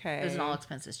 Oh, okay. It was an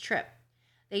all-expenses trip.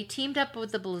 They teamed up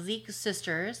with the Blazik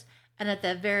sisters, and at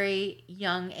that very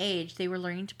young age, they were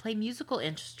learning to play musical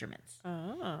instruments.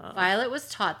 Oh. Violet was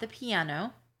taught the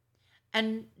piano,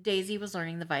 and Daisy was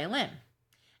learning the violin.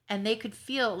 And they could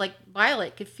feel,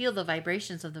 Violet could feel the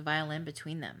vibrations of the violin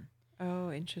between them.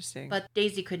 Oh, interesting. But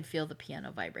Daisy couldn't feel the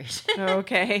piano vibration.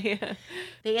 Okay.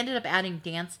 They ended up adding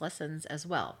dance lessons as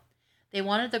well. They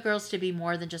wanted the girls to be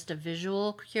more than just a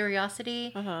visual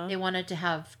curiosity. They wanted to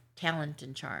have talent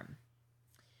and charm.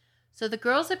 So the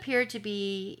girls appeared to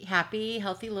be happy,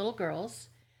 healthy little girls.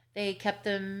 They kept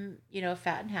them,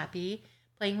 fat and happy,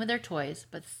 playing with their toys.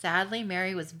 But sadly,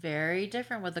 Mary was very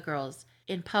different with the girls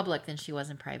in public than she was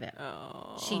in private.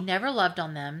 Oh. She never loved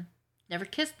on them, never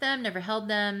kissed them, never held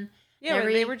them. Yeah,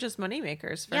 they were just money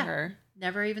makers for her.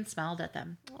 Never even smiled at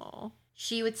them. Oh.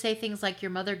 She would say things like, "Your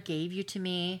mother gave you to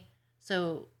me,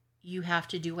 so you have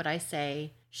to do what I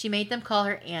say." She made them call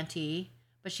her auntie,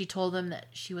 but she told them that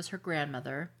she was her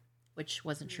grandmother, which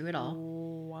wasn't true at all.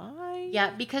 Why?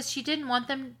 Yeah, because she didn't want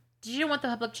the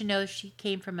public to know she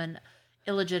came from an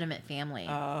illegitimate family.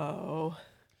 Oh.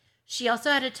 She also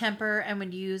had a temper and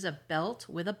would use a belt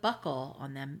with a buckle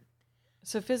on them.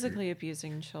 So physically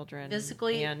abusing children.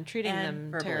 And treating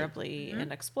them verbally. terribly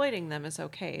and exploiting them is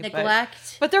okay.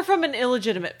 Neglect. But they're from an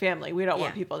illegitimate family. We don't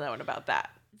want people knowing about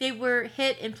that. they were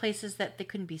hit in places that they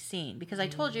couldn't be seen because I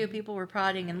told you people were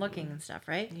prodding and looking and stuff,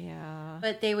 right? Yeah.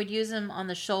 But they would use them on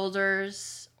the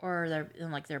shoulders or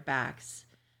their backs,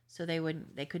 so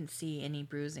they couldn't see any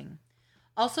bruising.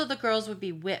 Also, the girls would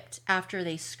be whipped after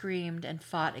they screamed and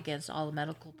fought against all the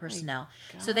medical personnel.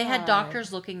 So they had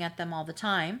doctors looking at them all the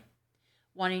time,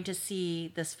 wanting to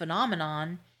see this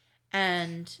phenomenon,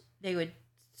 and they would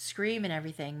scream and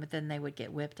everything, but then they would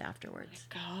get whipped afterwards.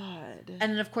 Oh my God.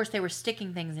 And then, of course, they were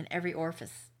sticking things in every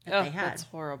orifice that they had. That's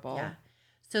horrible. Yeah.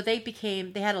 So they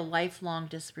had a lifelong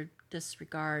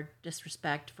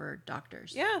disrespect for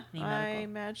doctors. Yeah, I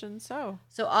imagine so.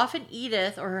 So often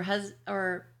Edith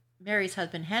or Mary's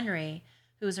husband Henry,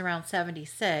 who was around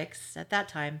 76 at that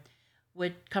time,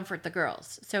 would comfort the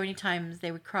girls. So anytime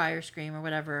they would cry or scream or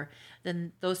whatever,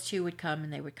 then those two would come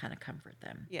and they would kind of comfort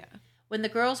them. Yeah. When the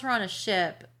girls were on a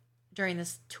ship during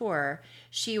this tour,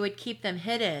 she would keep them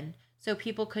hidden so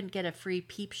people couldn't get a free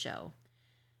peep show.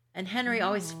 And Henry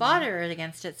always fought her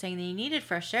against it, saying they needed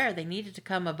fresh air. They needed to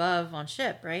come above on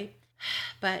ship, right?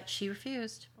 But she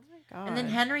refused. Oh my God. And then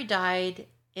Henry died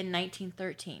in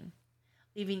 1913,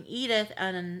 leaving Edith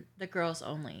as the girls'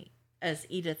 only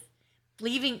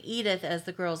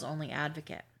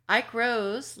advocate. Ike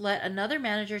Rose let another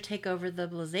manager take over the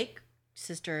Blazek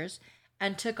sisters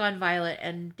and took on Violet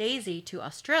and Daisy to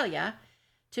Australia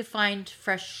to find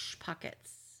fresh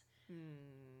pockets.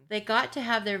 They got to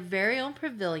have their very own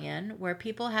pavilion where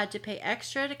people had to pay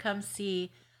extra to come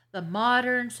see the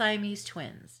modern Siamese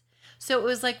twins. So it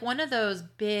was like one of those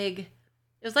big,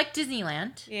 it was like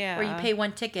Disneyland, where you pay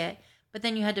one ticket, but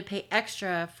then you had to pay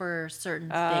extra for certain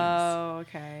things. Oh,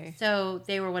 okay. So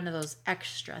they were one of those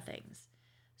extra things.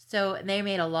 So they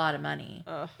made a lot of money.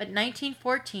 Ugh. But in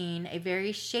 1914, a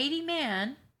very shady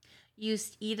man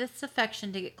used Edith's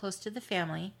affection to get close to the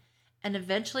family and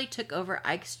eventually took over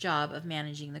Ike's job of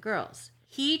managing the girls.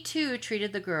 He, too,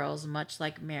 treated the girls much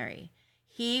like Mary.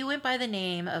 He went by the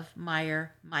name of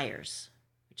Meyer Myers,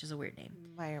 which is a weird name.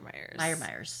 Meyer Myers. Meyer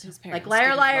Myers. His parents like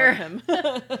liar, liar. him.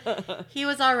 He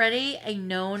was already a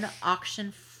known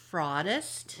auction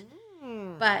fraudist,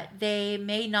 but they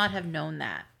may not have known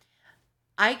that.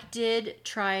 Ike did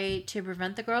try to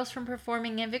prevent the girls from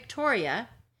performing in Victoria,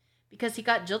 because he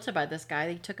got jilted by this guy.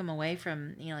 They took him away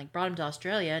from, brought him to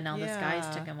Australia, and now this guy's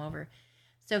took him over.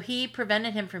 So he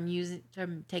prevented him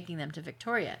from taking them to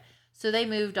Victoria. So they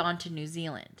moved on to New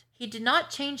Zealand. He did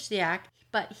not change the act,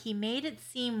 but he made it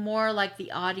seem more like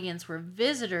the audience were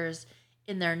visitors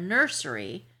in their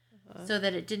nursery, so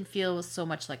that it didn't feel so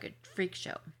much like a freak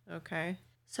show. Okay.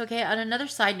 So, on another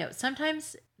side note,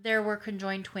 sometimes there were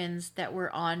conjoined twins that were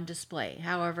on display.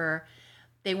 However,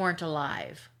 they weren't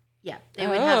alive. Yeah, they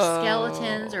would have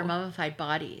skeletons or mummified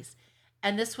bodies.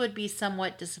 And this would be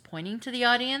somewhat disappointing to the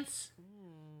audience.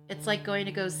 It's like going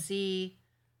to go see,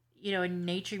 a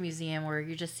nature museum where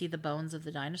you just see the bones of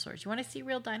the dinosaurs. You want to see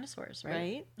real dinosaurs,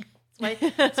 right?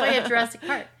 That's why you have Jurassic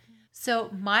Park. So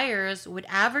Myers would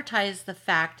advertise the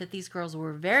fact that these girls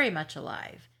were very much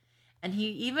alive. And he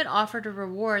even offered a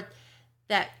reward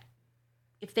that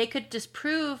if they could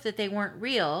disprove that they weren't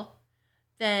real,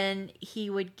 then he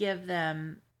would give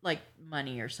them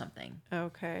money or something.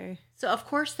 Okay. So of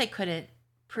course they couldn't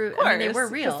prove. Of course, they were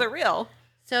real. Because they're real.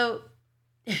 So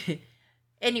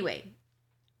anyway,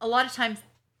 a lot of times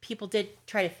people did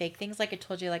try to fake things. Like I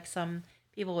told you, some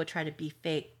people would try to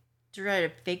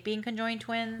fake being conjoined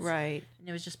twins. Right. And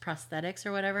it was just prosthetics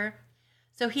or whatever.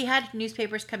 So he had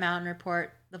newspapers come out and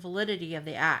report the validity of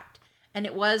the act. And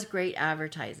it was great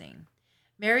advertising.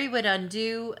 Mary would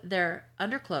undo their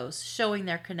underclothes, showing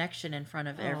their connection in front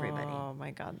of everybody. Oh my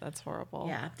God, that's horrible.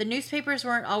 Yeah. The newspapers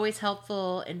weren't always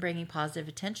helpful in bringing positive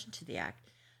attention to the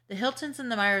act. The Hiltons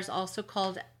and the Myers also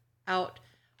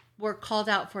were called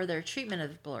out for their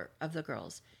treatment of the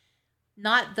girls.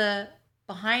 Not the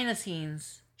behind the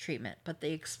scenes treatment, but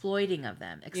the exploiting of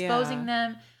them, exposing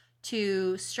them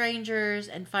to strangers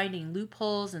and finding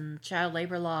loopholes in child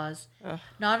labor laws. Ugh.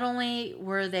 Not only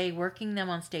were they working them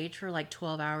on stage for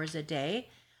 12 hours a day,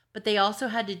 but they also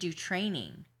had to do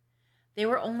training. They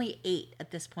were only 8 at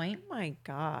this point. Oh my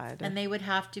God. And they would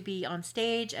have to be on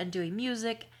stage and doing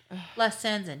music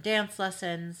lessons and dance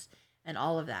lessons and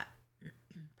all of that.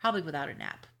 Probably without a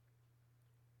nap.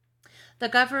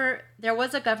 There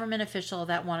was a government official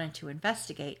that wanted to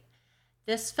investigate.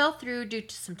 This fell through due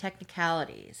to some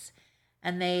technicalities,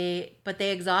 but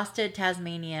they exhausted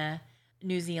Tasmania,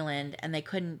 New Zealand, and they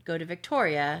couldn't go to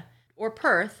Victoria or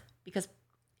Perth because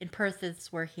in Perth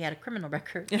is where he had a criminal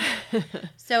record.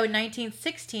 So in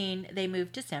 1916, they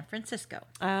moved to San Francisco.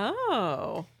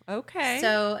 Oh, okay.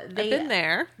 So I've been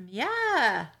there.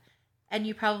 Yeah. And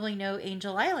you probably know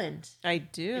Angel Island. I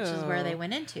do. Which is where they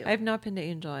went into. I've not been to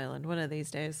Angel Island one of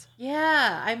these days.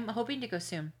 Yeah, I'm hoping to go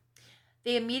soon.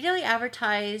 They immediately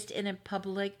advertised in a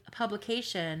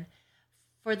publication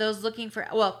for those looking for...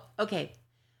 Well, okay.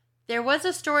 There was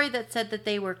a story that said that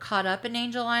they were caught up in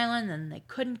Angel Island and they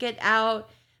couldn't get out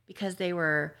because they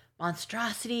were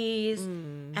monstrosities.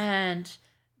 And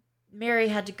Mary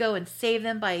had to go and save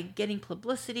them by getting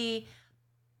publicity.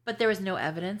 But there was no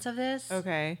evidence of this.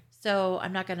 Okay. So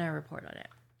I'm not going to report on it.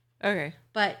 Okay.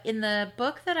 But in the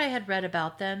book that I had read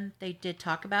about them, they did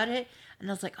talk about it. And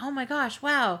I was like, oh my gosh,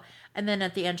 wow. And then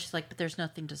at the end, she's like, but there's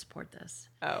nothing to support this.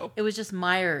 Oh. It was just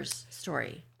Myers'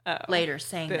 story later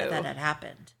saying that had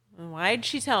happened. Why'd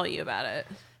she tell you about it?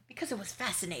 Because it was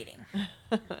fascinating.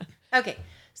 Okay.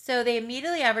 So they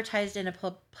immediately advertised in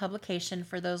a publication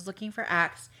for those looking for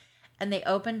acts. And they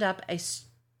opened up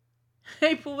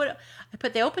they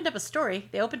opened up a story.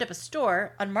 They opened up a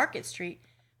store on Market Street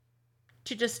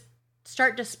to just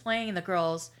start displaying the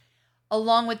girls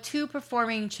along with 2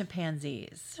 performing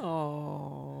chimpanzees.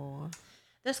 Oh.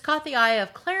 This caught the eye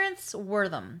of Clarence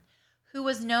Wortham, who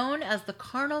was known as the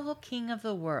Carnival King of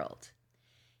the World.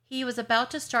 He was about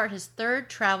to start his 3rd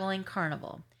traveling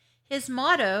carnival. His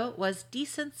motto was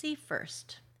decency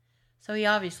first. So he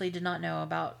obviously did not know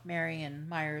about Mary and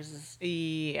Myers'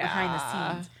 behind the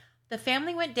scenes. The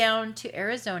family went down to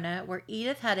Arizona where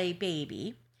Edith had a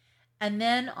baby and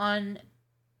then on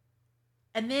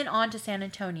to San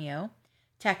Antonio,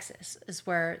 Texas, is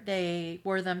where the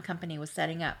Wortham Company was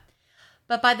setting up.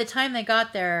 But by the time they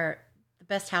got there, the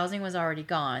best housing was already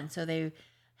gone, so they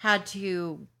had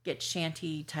to get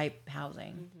shanty-type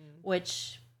housing,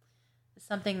 which is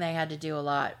something they had to do a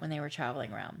lot when they were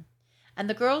traveling around. And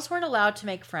the girls weren't allowed to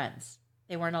make friends.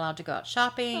 They weren't allowed to go out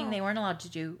shopping. They weren't allowed to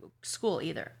do school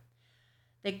either.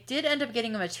 They did end up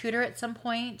getting them a tutor at some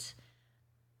point,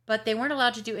 but they weren't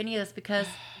allowed to do any of this because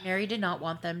Mary did not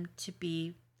want them to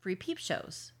be free peep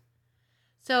shows.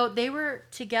 So they were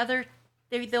together.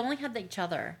 They only had each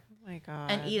other. Oh my God.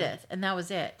 And Edith, and that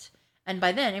was it. And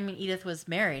by then, I mean, Edith was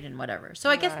married and whatever. So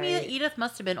I guess Edith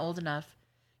must have been old enough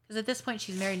because at this point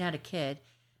she's married and had a kid,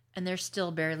 and they're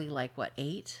still barely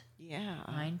 8? Yeah.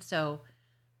 9. So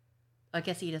I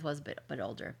guess Edith was a bit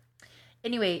older.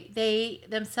 Anyway, they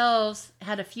themselves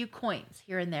had a few coins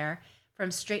here and there from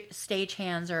stage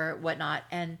hands or whatnot,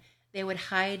 and they would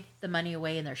hide the money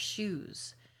away in their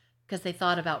shoes because they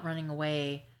thought about running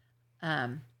away,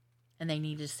 and they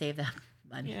needed to save that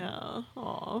money. Yeah.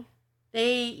 Aw.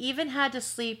 They even had to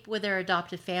sleep with their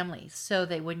adopted families so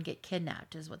they wouldn't get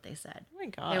kidnapped, is what they said. Oh my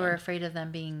God. They were afraid of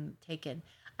them being taken.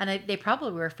 And they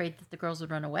probably were afraid that the girls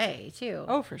would run away, too.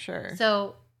 Oh, for sure.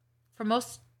 So for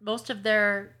most of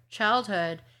their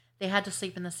childhood, they had to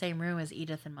sleep in the same room as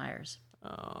Edith and Myers.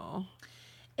 Oh.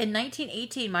 In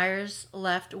 1918, Myers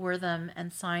left Wortham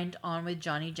and signed on with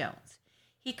Johnny Jones.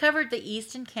 He covered the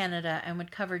East and Canada and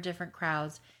would cover different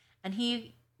crowds, and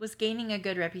he was gaining a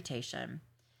good reputation.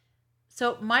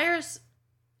 So Myers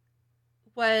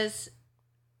was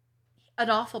an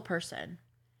awful person.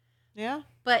 Yeah.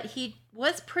 But he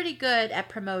was pretty good at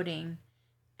promoting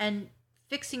and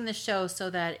fixing the show so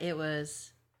that it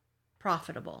was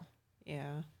profitable.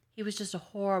 Yeah. He was just a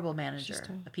horrible manager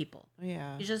of people.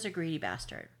 Yeah. He's just a greedy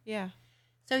bastard. Yeah.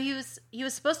 So he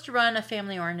was supposed to run a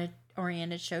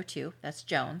family-oriented show too. That's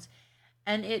Jones.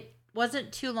 And it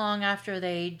wasn't too long after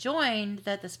they joined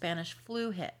that the Spanish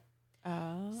flu hit.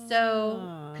 Oh.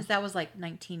 So, because that was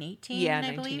 1918, yeah,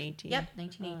 I believe. 1918. Yep,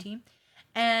 1918.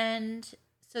 And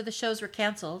so the shows were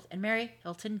canceled, and Mary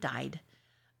Hilton died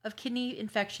of kidney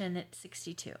infection at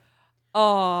 62.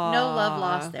 Oh. No love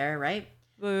lost there, right?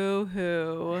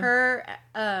 Boo-hoo. Her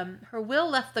will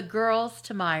left the girls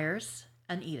to Myers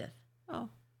and Edith. Oh.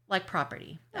 Like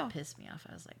property. That pissed me off.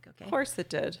 I was like, okay. Of course it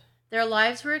did. Their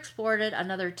lives were exploited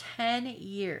another 10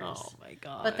 years. Oh, my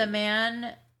God. But the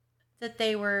man that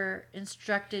they were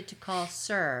instructed to call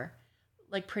Sir,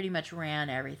 pretty much ran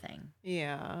everything.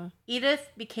 Yeah.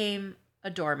 Edith became a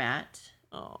doormat.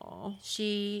 Oh.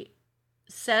 She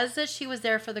says that she was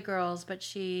there for the girls, but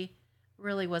she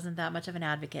really wasn't that much of an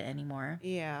advocate anymore.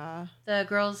 Yeah. The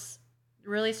girls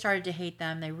really started to hate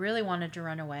them. They really wanted to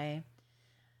run away.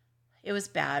 It was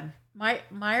bad.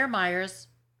 Myers,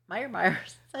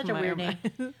 such a weird name.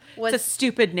 It's a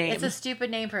stupid name. It's a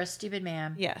stupid name for a stupid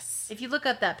man. Yes. If you look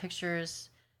up that pictures,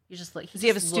 you just look. Does he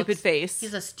have a stupid face? He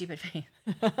has a stupid face.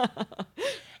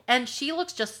 And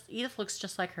Edith looks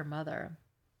just like her mother.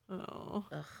 Oh.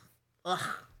 Ugh.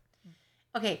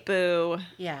 Okay. Boo.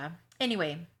 Yeah.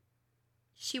 Anyway,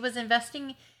 he was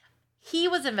investing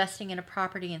in a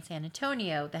property in San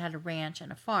Antonio that had a ranch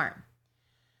and a farm.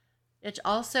 Which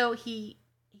also he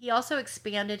he also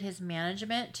expanded his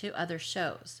management to other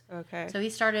shows. Okay. So he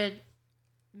started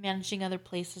managing other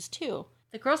places too.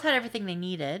 The girls had everything they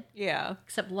needed. Yeah.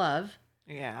 Except love.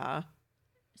 Yeah.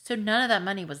 So none of that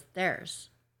money was theirs.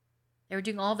 They were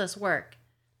doing all this work,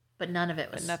 but none of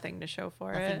it was. But nothing to show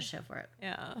for nothing it. to show for it.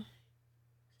 Yeah.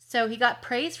 So he got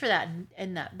praise for that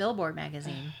in that Billboard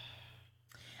magazine.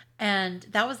 And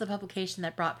that was the publication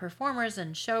that brought performers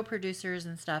and show producers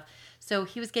and stuff. So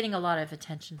he was getting a lot of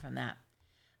attention from that.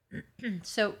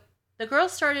 So the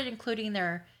girls started including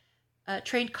their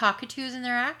trained cockatoos in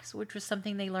their acts, which was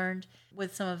something they learned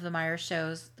with some of the Myers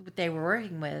shows that they were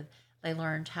working with. They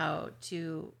learned how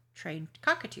to train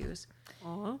cockatoos,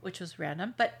 which was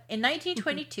random. But in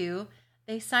 1922,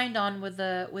 they signed on with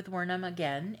Wernham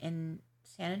again in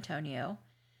San Antonio,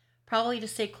 probably to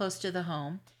stay close to the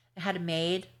home. They had a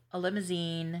maid, a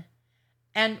limousine,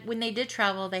 and when they did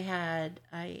travel, they had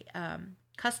a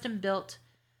custom-built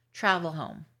travel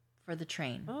home for the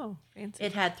train. Oh, fancy.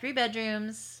 It had 3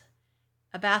 bedrooms,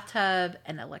 a bathtub,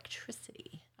 and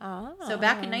electricity. Oh. So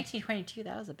back in 1922,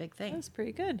 that was a big thing. That's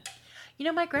pretty good. You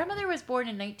know, my grandmother was born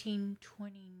in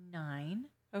 1929.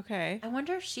 Okay. I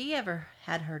wonder if she ever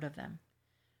had heard of them.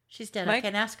 She's dead. I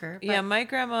can't ask her. But... Yeah, my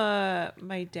grandma,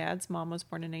 my dad's mom was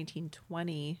born in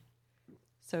 1920.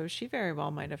 So she very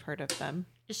well might have heard of them.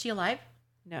 Is she alive?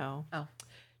 No. Oh.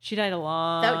 She died a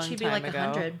long time ago. That would she be like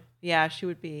 100? Yeah, she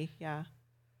would be. Yeah.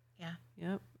 Yeah.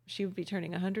 Yep. She would be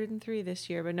turning 103 this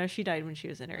year. But no, she died when she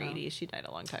was in her 80s. She died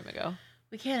a long time ago.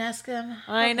 We can't ask them.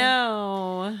 I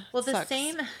know. Well, that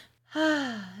same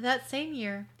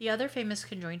year, the other famous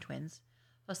conjoined twins,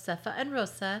 Josefa and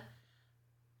Rosa,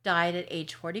 died at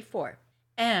age 44.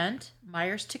 And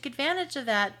Myers took advantage of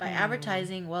that by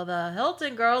advertising, well, the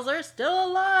Hilton girls are still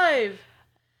alive.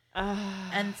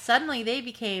 And suddenly they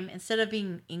became, instead of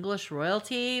being English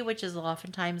royalty, which is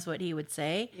oftentimes what he would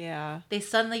say, they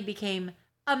suddenly became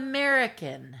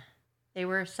American. They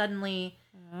were suddenly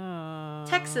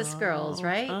Texas girls,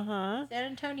 right? San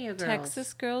Antonio girls.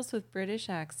 Texas girls with British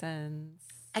accents.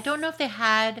 I don't know if they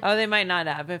had. Oh, they might not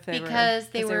have if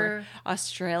they were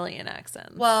Australian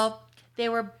accents. Well, they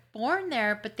were born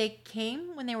there, but they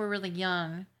came when they were really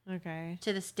young. Okay.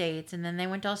 To the States, and then they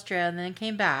went to Australia, and then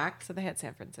came back. So they had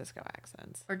San Francisco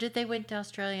accents. Or did they went to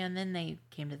Australia and then they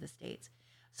came to the States?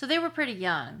 So they were pretty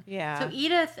young. Yeah. So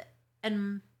Edith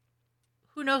and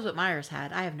who knows what Myers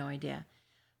had? I have no idea.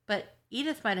 But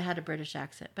Edith might have had a British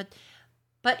accent.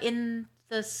 But in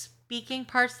the speaking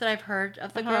parts that I've heard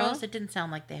of the girls, it didn't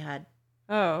sound like they had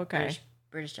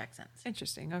British accents.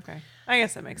 Interesting. Okay. I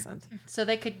guess that makes sense. So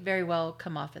they could very well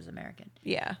come off as American.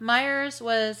 Yeah. Myers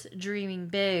was dreaming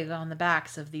big on the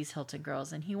backs of these Hilton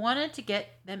girls, and he wanted to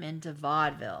get them into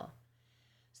vaudeville.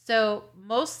 So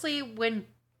mostly when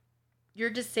you're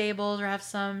disabled or have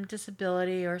some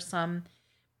disability or some,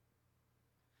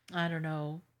 I don't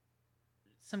know,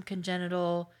 some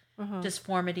congenital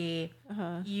disformity,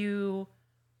 you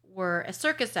were a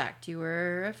circus act. You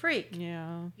were a freak.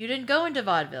 Yeah. You didn't go into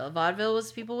vaudeville. Vaudeville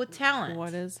was people with talent.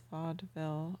 What is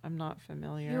vaudeville? I'm not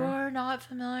familiar. You're not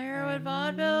familiar with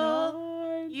vaudeville?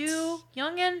 Not. You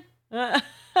youngin'?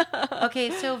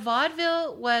 Okay, so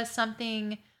vaudeville was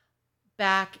something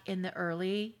back in the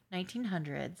early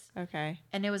 1900s. Okay.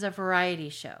 And it was a variety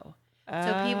show.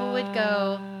 So people would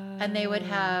go and they would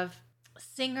have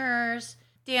singers,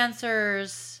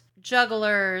 dancers,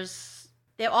 jugglers.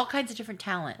 They have all kinds of different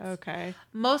talents. Okay.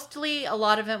 Mostly, a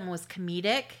lot of it was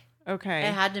comedic. Okay.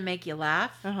 It had to make you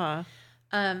laugh. A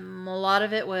lot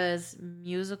of it was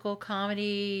musical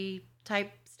comedy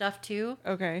type stuff too.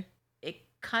 Okay. It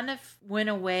kind of went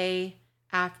away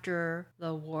after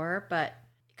the war, but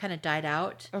it kind of died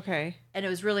out. Okay. And it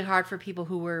was really hard for people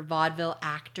who were vaudeville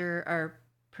actor or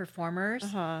performers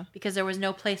because there was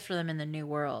no place for them in the new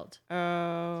world.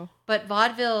 Oh. But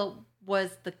vaudeville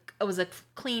was a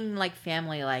clean, like,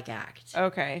 family-like act.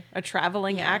 Okay. A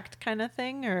traveling act kind of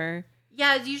thing, or?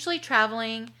 Yeah, it's usually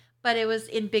traveling, but it was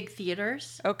in big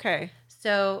theaters. Okay.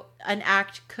 So an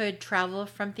act could travel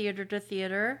from theater to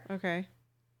theater. Okay.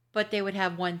 But they would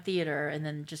have one theater, and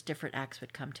then just different acts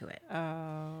would come to it.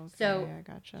 Oh, okay. So, I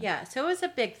gotcha. Yeah, so it was a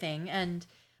big thing,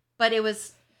 but it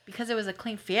was, because it was a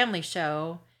clean family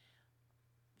show,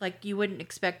 like, you wouldn't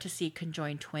expect to see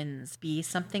conjoined twins be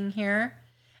something here.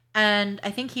 And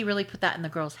I think he really put that in the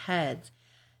girls' heads,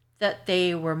 that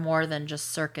they were more than just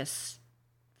circus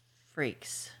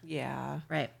freaks. Yeah.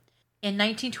 Right. In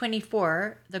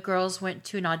 1924, the girls went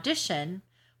to an audition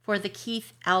for the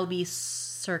Keith Albee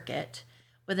circuit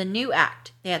with a new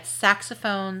act. They had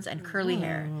saxophones and curly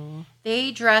hair.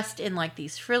 They dressed in like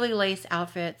these frilly lace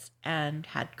outfits and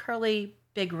had curly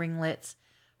big ringlets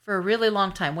for a really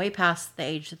long time, way past the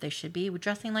age that they should be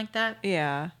dressing like that.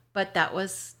 Yeah. But that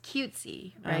was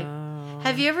cutesy, right? Oh.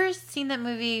 Have you ever seen that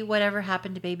movie, Whatever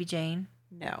Happened to Baby Jane?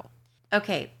 No.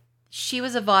 Okay. She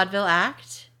was a vaudeville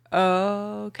act.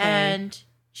 Okay. And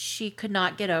she could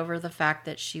not get over the fact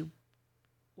that she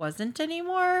wasn't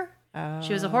anymore.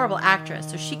 She was a horrible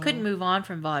actress, so she couldn't move on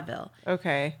from vaudeville.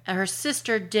 Okay. And her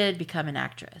sister did become an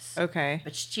actress. Okay.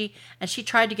 But she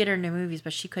tried to get her into movies,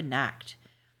 but she couldn't act.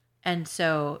 And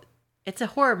so it's a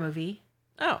horror movie.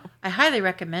 Oh. I highly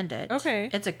recommend it. Okay.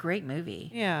 It's a great movie.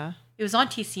 Yeah. It was on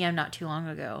TCM not too long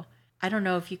ago. I don't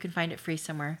know if you can find it free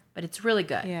somewhere, but it's really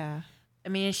good. Yeah. I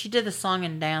mean, she did the song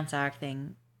and dance act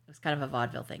thing. It was kind of a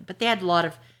vaudeville thing. But they had a lot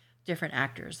of different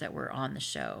actors that were on the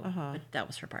show. But that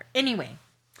was her part. Anyway,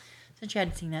 since you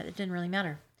hadn't seen that, it didn't really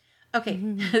matter. Okay.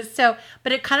 So,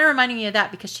 but it kind of reminded me of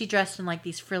that because she dressed in like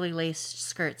these frilly lace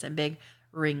skirts and big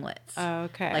ringlets.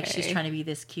 Okay. Like she's trying to be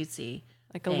this cutesy.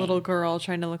 Like a little girl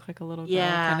trying to look like a little girl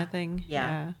kind of thing.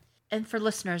 Yeah. And for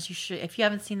listeners, you should, if you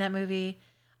haven't seen that movie,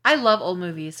 I love old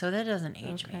movies, so that doesn't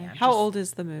age me. How old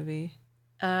is the movie?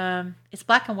 It's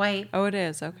black and white. Oh, it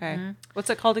is. Okay. Mm-hmm. What's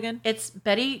it called again? It's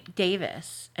Betty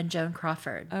Davis and Joan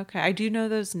Crawford. Okay. I do know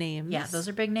those names. Yeah, those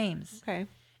are big names. Okay.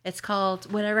 It's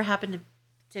called Whatever Happened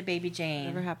to Baby Jane.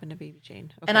 Whatever Happened to Baby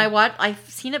Jane. Okay. And I've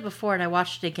seen it before and I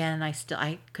watched it again and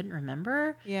I couldn't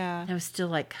remember. Yeah. And I was still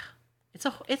like,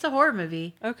 it's a horror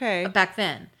movie. Okay. Back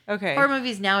then. Okay. Horror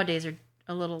movies nowadays are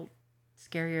a little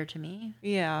scarier to me.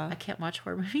 Yeah. I can't watch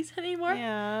horror movies anymore.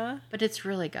 Yeah. But it's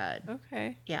really good.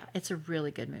 Okay. Yeah, it's a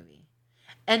really good movie.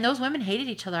 And those women hated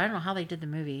each other. I don't know how they did the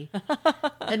movie.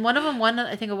 And one of them won,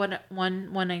 I think, won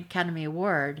an Academy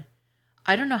Award.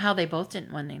 I don't know how they both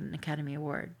didn't win an Academy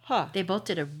Award. Huh. They both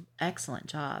did an excellent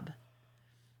job.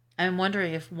 I'm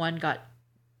wondering if one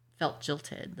felt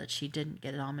jilted that she didn't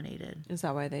get nominated. Is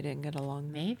that why they didn't get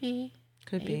along? Maybe.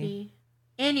 Could be.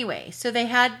 Anyway, so they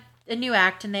had a new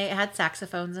act and they had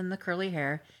saxophones and the curly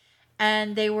hair.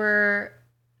 And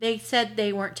they said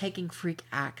they weren't taking freak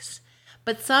acts.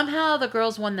 But somehow the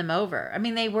girls won them over. I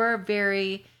mean, they were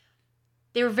very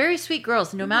sweet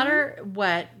girls. No matter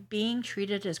what, being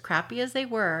treated as crappy as they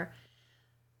were,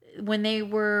 when they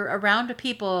were around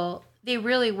people, they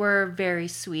really were very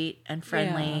sweet and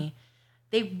friendly. Yeah.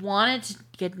 They wanted to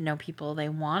get to know people. They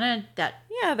wanted that.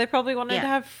 Yeah, they probably wanted to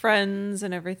have friends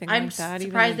and everything like that. I'm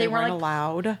surprised they weren't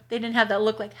allowed. They didn't have that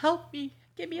look like, help me,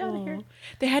 get me out of here.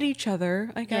 They had each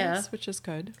other, I guess, which is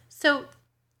good. So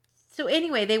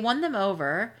anyway, they won them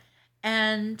over,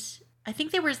 and I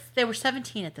think they were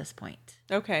 17 at this point.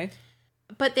 Okay.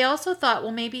 But they also thought,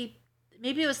 well, maybe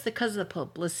it was because of the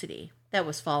publicity that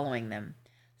was following them.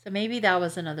 So maybe that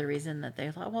was another reason that they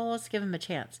thought, well, let's give them a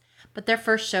chance. But their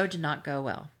first show did not go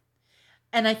well.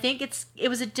 And I think it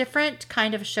was a different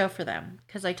kind of show for them.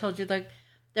 Because I told you, like,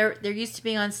 they're used to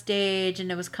being on stage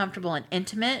and it was comfortable and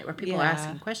intimate where people were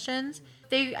asking questions.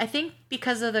 I think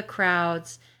because of the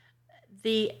crowds,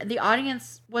 the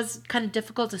audience was kind of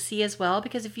difficult to see as well.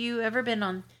 Because have you ever been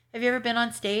on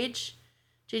stage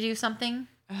to do something?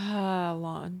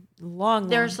 Long.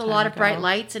 There's a lot of bright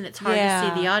lights and it's hard to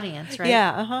see the audience, right?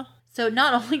 Yeah. Uh-huh. So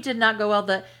not only did not go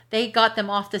well, they got them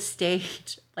off the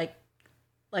stage like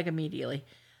immediately.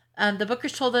 The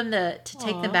bookers told them to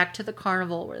take them back to the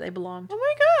carnival where they belonged. Oh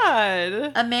my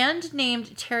God. A man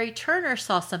named Terry Turner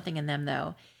saw something in them,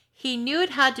 though. He knew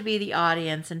it had to be the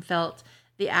audience and felt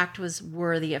the act was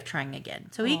worthy of trying again.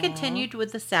 So he continued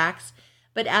with the sax,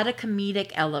 but add a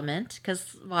comedic element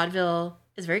because vaudeville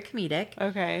is very comedic.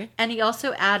 Okay. And he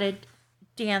also added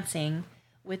dancing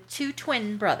with two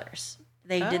twin brothers.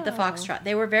 They did the foxtrot.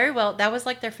 They were very well. That was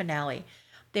like their finale.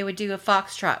 They would do a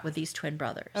foxtrot with these twin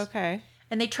brothers. Okay.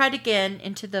 And they tried again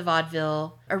into the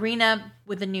vaudeville arena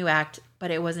with a new act,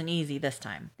 but it wasn't easy this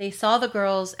time. They saw the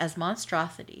girls as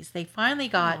monstrosities. They finally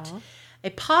got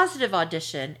a positive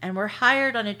audition and were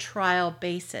hired on a trial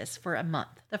basis for a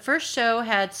month. The first show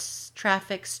had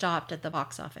traffic stopped at the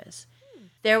box office.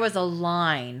 There was a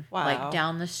line like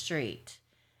down the street.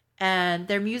 And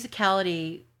their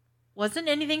musicality wasn't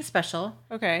anything special.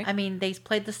 Okay. I mean, they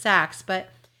played the sax, but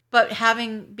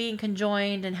being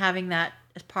conjoined and having that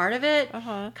as part of it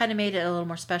kind of made it a little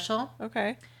more special.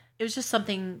 Okay. It was just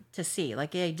something to see.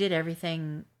 Like they did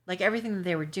everything that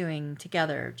they were doing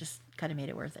together just kind of made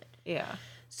it worth it. Yeah.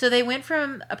 So they went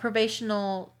from a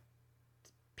probational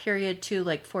period to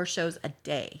like 4 shows a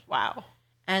day. Wow.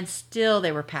 And still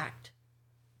they were packed.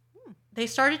 They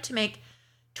started to make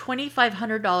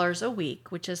 $2,500 a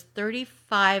week, which is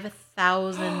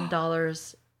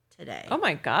 $35,000 today. Oh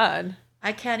my God.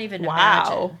 I can't even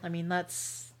imagine. I mean,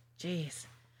 it's a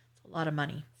lot of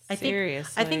money.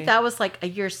 Seriously. I think that was like a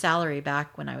year's salary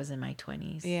back when I was in my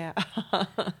 20s. Yeah.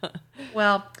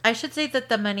 Well, I should say that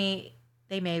the money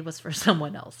they made was for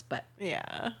someone else, but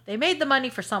yeah. they made the money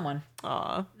for someone.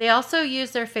 Aw. They also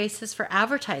used their faces for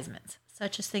advertisements,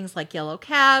 such as things like yellow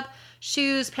cab,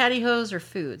 shoes, pantyhose, or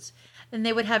foods. And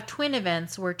they would have twin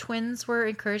events where twins were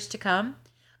encouraged to come.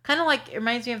 Kind of like, it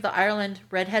reminds me of the Ireland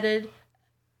Redheaded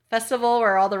Festival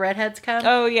where all the redheads come.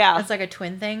 Oh, yeah. It's like a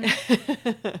twin thing.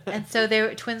 And so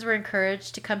twins were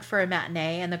encouraged to come for a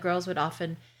matinee, and the girls would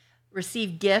often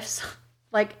receive gifts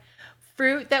like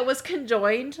fruit that was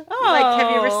conjoined. Oh. Like,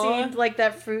 have you ever seen like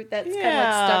that fruit that's kind of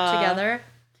like stuck together?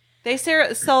 They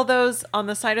sell those on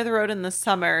the side of the road in the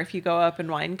summer if you go up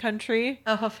in wine country.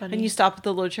 Oh, how funny. And you stop at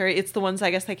the little cherry. It's the ones I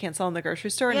guess they can't sell in the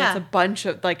grocery store. And Yeah. it's a bunch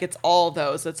of, like, it's all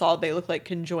those. It's all, they look like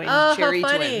conjoined cherry how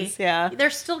funny. twins. Yeah. They're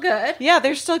still good. Yeah,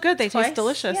 they're still good. They Twice? taste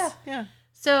delicious. Yeah. Yeah.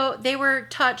 So they were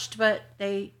touched, but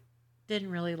they didn't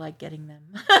really like getting them.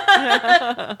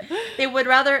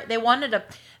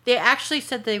 They actually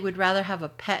said they would rather have a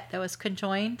pet that was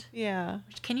conjoined. Yeah.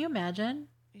 Can you imagine?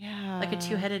 Yeah. Like a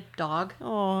two-headed dog?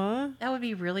 Aw. That would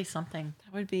be really something.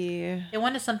 That would be... They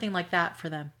wanted something like that for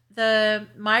them. The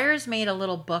Myers made a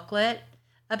little booklet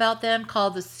about them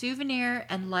called The Souvenir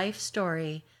and Life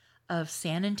Story of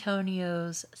San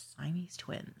Antonio's Siamese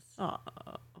Twins. Aw.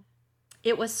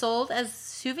 It was sold as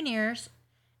souvenirs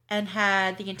and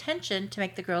had the intention to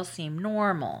make the girls seem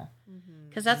normal.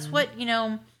 Because that's what,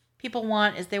 people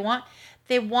want is they want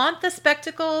the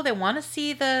spectacle, they want to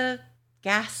see the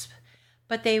gasp,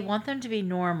 but they want them to be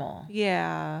normal.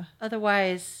 Yeah.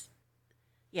 Otherwise,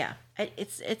 yeah,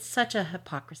 it's such a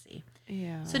hypocrisy.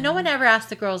 Yeah. So no one ever asked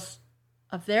the girls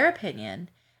of their opinion,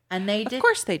 and they did. Of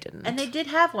course they didn't. And they did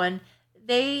have one.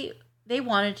 They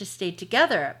wanted to stay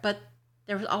together, but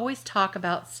there was always talk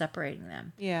about separating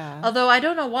them. Yeah. Although I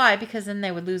don't know why, because then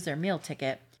they would lose their meal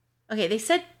ticket. Okay, they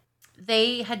said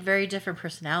they had very different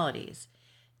personalities.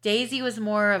 Daisy was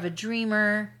more of a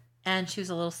dreamer, and she was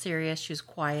a little serious. She was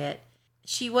quiet.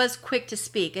 She was quick to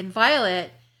speak, and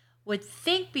Violet would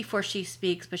think before she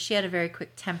speaks, but she had a very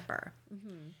quick temper.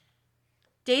 Mm-hmm.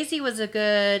 Daisy was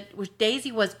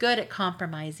good at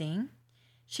compromising.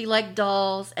 She liked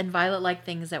dolls, and Violet liked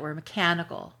things that were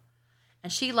mechanical,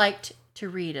 and she liked to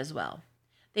read as well.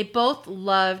 They both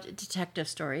loved detective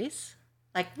stories,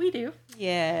 like we do.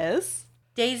 Yes.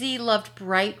 Daisy loved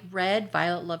bright red.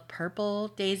 Violet loved purple.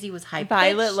 Daisy was high-pitched.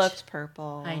 Violet loved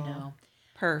purple. I know.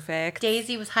 Perfect.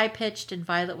 Daisy was high-pitched and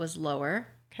Violet was lower.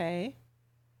 Okay.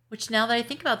 Which, now that I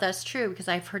think about, that's true because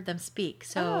I've heard them speak.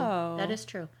 So that is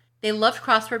true. They loved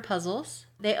crossword puzzles.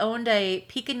 They owned a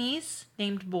Pekingese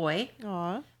named Boy.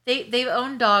 Aw. They've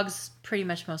owned dogs pretty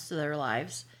much most of their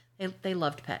lives. They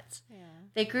loved pets. Yeah.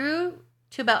 They grew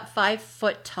to about 5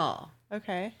 foot tall.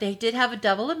 Okay. They did have a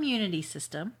double immunity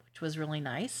system, which was really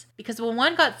nice. Because when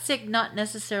one got sick, not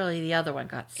necessarily the other one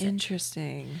got sick.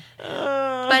 Interesting.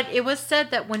 But it was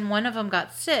said that when one of them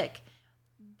got sick,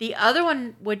 the other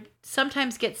one would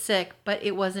sometimes get sick, but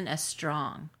it wasn't as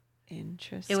strong.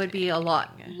 Interesting. It would be a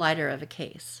lot lighter of a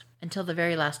case until the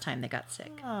very last time they got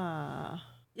sick.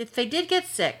 If they did get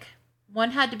sick,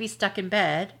 one had to be stuck in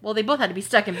bed. Well, they both had to be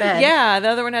stuck in bed. Yeah, the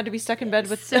other one had to be stuck in bed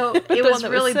with. So it it was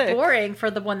really boring for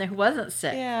the one who wasn't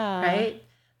sick. Yeah, right.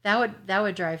 That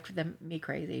would drive me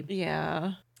crazy.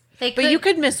 Yeah, but you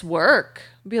could miss work.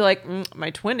 Be like,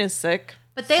 my twin is sick.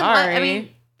 But they, sorry. I mean,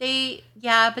 they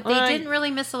didn't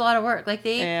really miss a lot of work. Like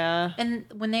and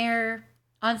when they're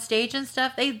on stage and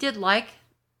stuff, they did like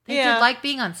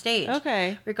being on stage.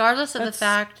 Okay. Regardless of the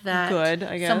fact that good,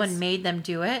 I guess. Someone made them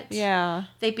do it. Yeah.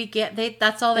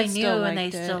 That's all they knew, and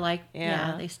they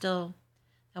still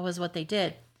that was what they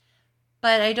did.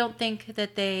 But I don't think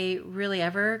that they really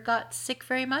ever got sick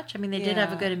very much. I mean, they did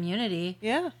have a good immunity.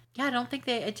 Yeah. Yeah, I don't think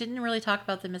it didn't really talk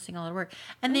about them missing a lot of work.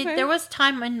 And there was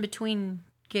time in between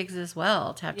gigs as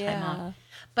well to have time off.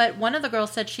 But one of the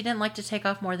girls said she didn't like to take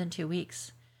off more than 2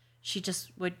 weeks. She just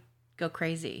would go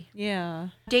crazy. Yeah.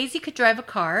 Daisy could drive a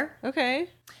car. Okay.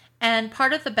 And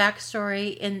part of the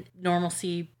backstory in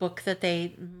Normalcy book that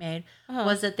they made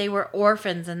was that they were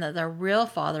orphans and that their real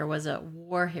father was a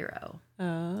war hero.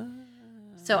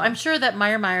 So I'm sure that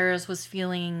Myers was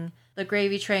feeling the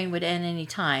gravy train would end any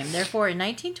time. Therefore, in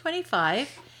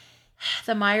 1925,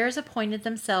 the Myers appointed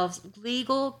themselves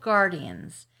legal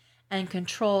guardians and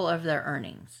control of their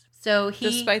earnings. So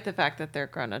despite the fact that they're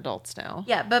grown adults now.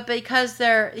 Yeah, but because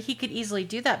he could easily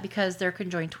do that because they're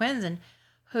conjoined twins and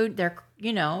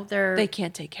they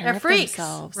can't take care of freaks,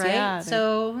 themselves, right? Yeah,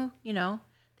 so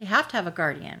they have to have a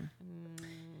guardian.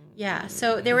 Yeah,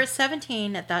 so they were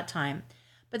 17 at that time,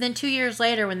 but then 2 years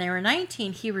later, when they were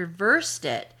 19, he reversed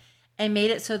it and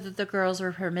made it so that the girls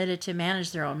were permitted to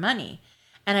manage their own money.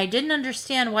 And I didn't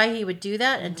understand why he would do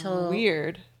that until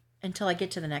I get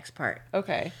to the next part.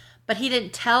 Okay. But he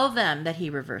didn't tell them that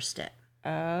he reversed it.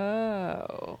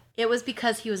 Oh. It was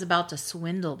because he was about to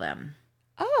swindle them.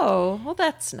 Oh, well,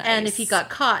 that's nice. And if he got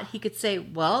caught, he could say,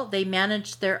 well, they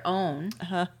managed their own.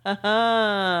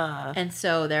 And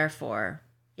so, therefore,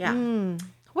 yeah.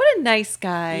 What a nice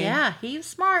guy. Yeah, he was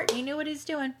smart. He knew what he was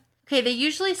doing. Okay, they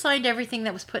usually signed everything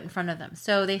that was put in front of them.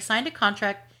 So they signed a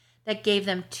contract that gave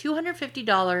them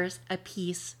 $250 a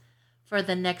piece for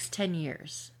the next 10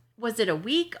 years. Was it a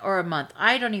week or a month?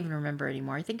 I don't even remember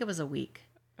anymore. I think it was a week.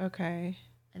 Okay.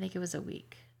 I think it was a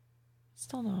week.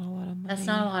 Still not a lot of money. That's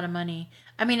not a lot of money.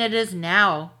 I mean, it is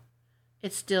now.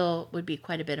 It still would be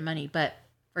quite a bit of money. But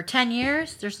for 10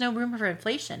 years, there's no room for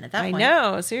inflation at that point. I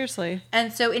know, seriously.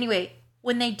 And so anyway,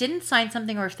 when they didn't sign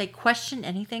something or if they questioned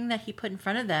anything that he put in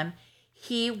front of them,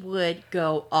 he would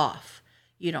go off.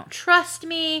 You don't trust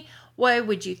me. What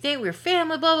would you think? We're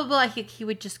family, blah, blah, blah. He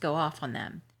would just go off on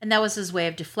them. And that was his way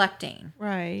of deflecting.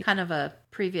 Right. Kind of a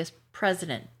previous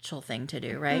presidential thing to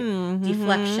do, right? Mm-hmm.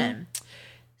 Deflection.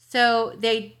 So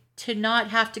to not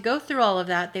have to go through all of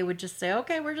that, they would just say,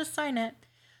 okay, we're just sign it.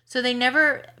 So they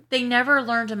never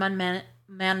learned to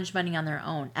manage money on their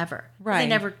own, ever. Right. They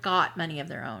never got money of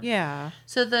their own. Yeah.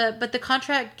 So the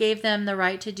contract gave them the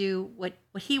right to do what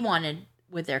he wanted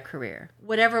with their career.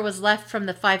 Whatever was left from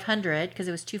the 500, because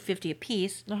it was $250 a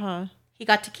piece, he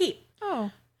got to keep.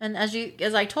 Oh. And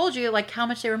as I told you, like how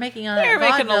much they were making on that vaudeville.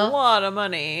 They're making a lot of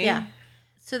money. Yeah.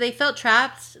 So they felt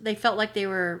trapped. They felt like they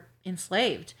were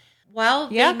enslaved.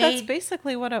 That's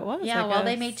basically what it was. Yeah, while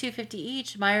they made $250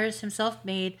 each, Myers himself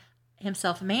made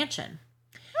himself a mansion.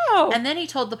 Oh. And then he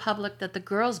told the public that the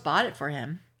girls bought it for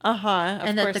him.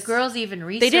 And that the girls even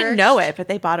researched. They didn't know it, but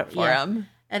they bought it for him.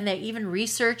 And they even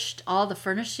researched all the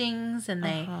furnishings, and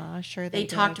they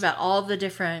talked about all the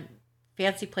different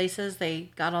fancy places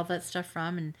they got all that stuff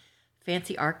from, and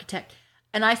fancy architect.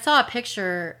 And I saw a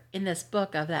picture in this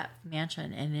book of that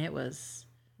mansion, and it was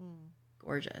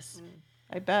gorgeous.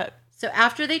 I bet. So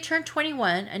after they turned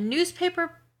 21, a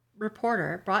newspaper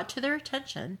reporter brought to their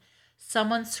attention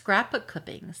someone's scrapbook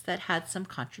clippings that had some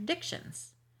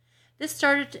contradictions. This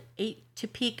started to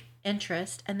pique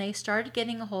interest, and they started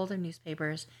getting a hold of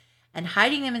newspapers and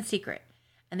hiding them in secret.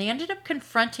 And they ended up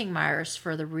confronting Myers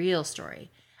for the real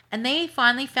story. And they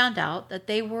finally found out that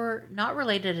they were not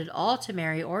related at all to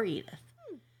Mary or Edith.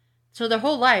 So their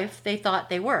whole life, they thought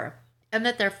they were. And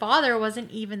that their father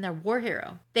wasn't even their war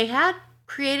hero. They had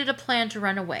created a plan to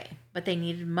run away, but they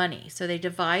needed money. So they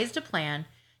devised a plan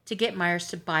to get Myers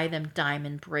to buy them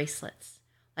diamond bracelets,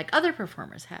 like other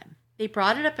performers had. They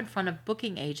brought it up in front of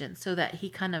booking agents so that he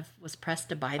kind of was pressed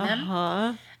to buy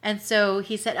them. And so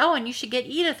he said, oh, and you should get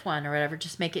Edith one or whatever.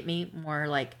 Just make it me more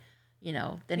like, then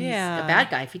he's a bad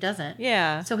guy if he doesn't.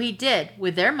 Yeah. So he did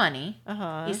with their money.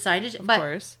 He signed it.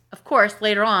 Of course,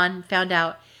 later on, found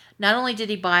out not only did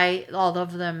he buy all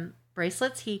of them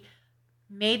bracelets, he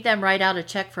made them write out a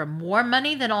check for more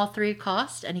money than all three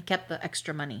cost, and he kept the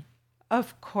extra money.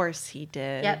 Of course he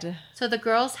did. Yep. So the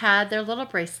girls had their little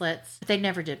bracelets. They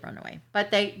never did run away.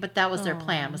 But that was their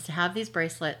plan, was to have these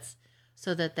bracelets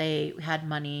so that they had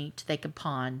money they could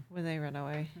pawn. When they run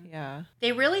away, yeah.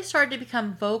 They really started to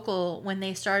become vocal when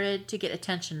they started to get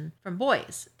attention from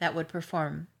boys that would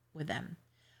perform with them.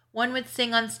 One would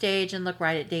sing on stage and look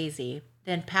right at Daisy,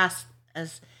 then pass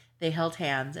as they held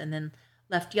hands, and then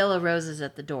left yellow roses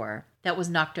at the door that was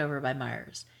knocked over by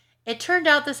Myers. It turned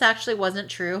out this actually wasn't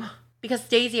true. Because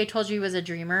Daisy, I told you, was a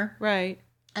dreamer. Right.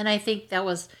 And I think that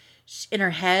was in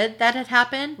her head that had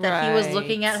happened, that he was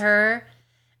looking at her.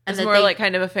 And it was more like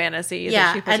kind of a fantasy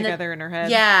that she put together in her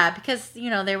head. Yeah, because,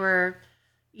 they were,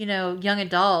 young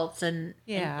adults and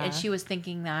she was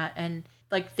thinking that. And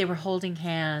like they were holding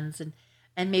hands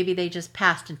and maybe they just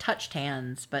passed and touched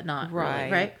hands, but not really,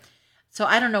 right? So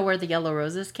I don't know where the yellow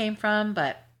roses came from,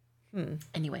 but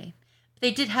anyway.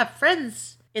 They did have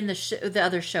friends in the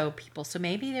other show people, so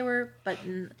maybe they were, but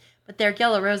they're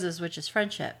yellow roses, which is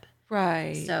friendship,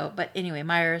 right? So, but anyway,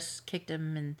 Myers kicked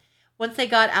him, and once they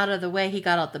got out of the way, he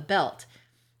got out the belt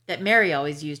that Mary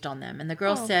always used on them, and the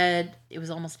girl said it was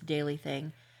almost a daily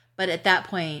thing. But at that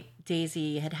point,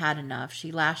 Daisy had had enough. She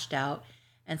lashed out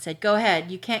and said, "Go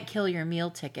ahead, you can't kill your meal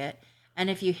ticket, and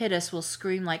if you hit us, we'll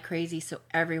scream like crazy so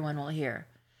everyone will hear."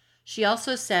 She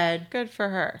also said, "Good for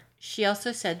her." She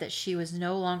also said that she was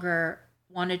no longer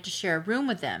wanted to share a room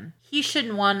with them. He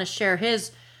shouldn't want to share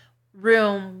his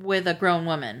room with a grown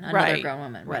woman, another grown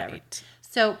woman, whatever. Right.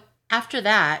 So after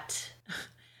that,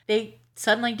 they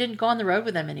suddenly didn't go on the road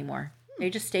with them anymore. They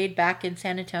just stayed back in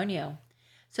San Antonio.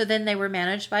 So then they were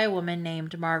managed by a woman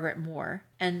named Margaret Moore,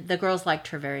 and the girls liked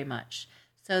her very much.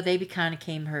 So they kind of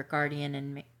became her guardian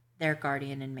and their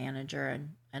guardian and manager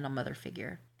and a mother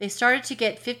figure. They started to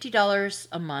get $50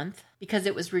 a month because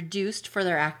it was reduced for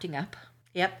their acting up.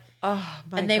 Yep. Oh,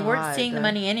 my God. And they weren't seeing the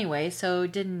money anyway, so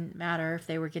it didn't matter if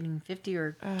they were getting 50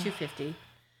 or $250.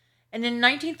 And in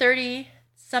 1930,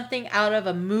 something out of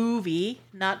a movie,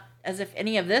 not as if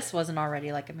any of this wasn't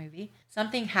already like a movie,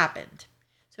 something happened.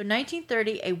 So in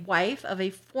 1930, a wife of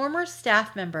a former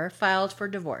staff member filed for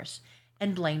divorce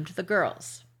and blamed the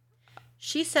girls.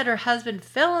 She said her husband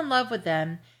fell in love with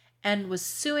them and was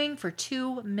suing for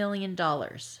 $2 million.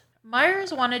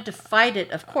 Myers wanted to fight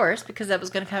it, of course, because that was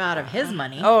going to come out of his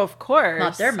money. Oh, of course.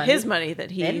 Not their money. His money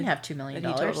that he... They didn't have $2 million.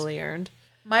 That he totally earned.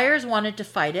 Myers wanted to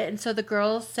fight it, and so the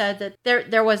girls said that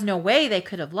there was no way they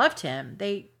could have loved him.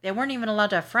 They weren't even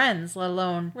allowed to have friends, let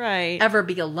alone ever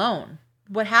be alone.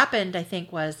 What happened, I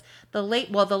think, was the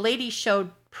lady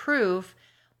showed proof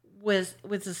was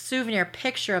a souvenir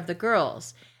picture of the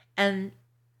girls, and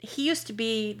he used to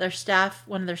be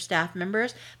one of their staff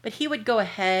members, but he would go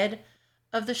ahead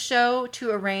of the show to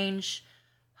arrange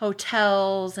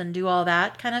hotels and do all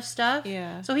that kind of stuff.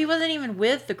 Yeah. So he wasn't even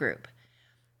with the group.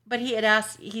 But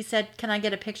he said, "Can I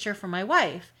get a picture for my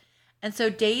wife?" And so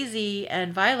Daisy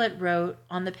and Violet wrote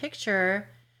on the picture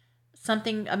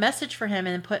a message for him,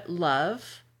 and then put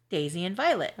love, Daisy and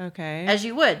Violet. Okay. As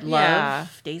you would.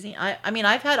 Love, Daisy. I mean,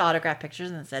 I've had autograph pictures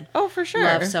and it said, "Oh, for sure.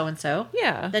 Love so-and-so."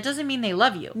 Yeah. That doesn't mean they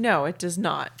love you. No, it does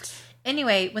not.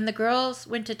 Anyway, when the girls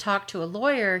went to talk to a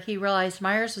lawyer, he realized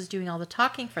Myers was doing all the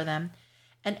talking for them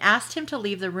and asked him to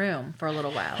leave the room for a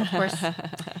little while. Of course,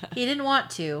 he didn't want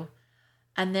to.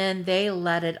 And then they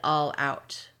let it all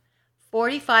out.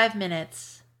 45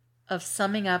 minutes of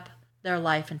summing up their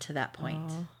life until that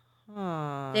point.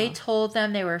 They told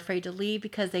them they were afraid to leave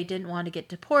because they didn't want to get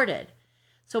deported.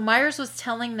 So Myers was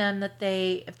telling them that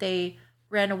if they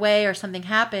ran away or something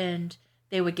happened,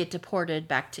 they would get deported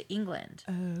back to England.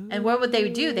 Oh. And what would they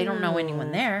do? They don't know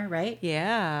anyone there, right?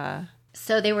 Yeah.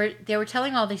 So they were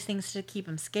telling all these things to keep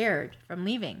them scared from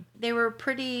leaving. They were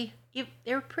pretty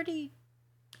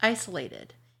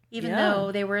isolated. Even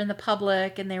though they were in the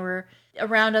public and they were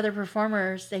around other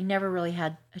performers, they never really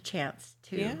had a chance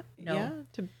to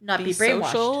not be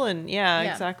brainwashed. Social and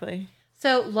exactly.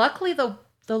 So luckily the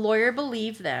lawyer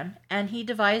believed them, and he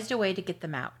devised a way to get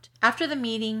them out. After the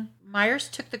meeting, Myers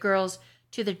took the girls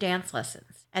to their dance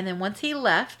lessons. And then once he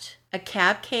left, a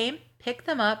cab came, picked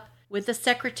them up with the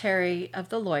secretary of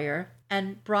the lawyer,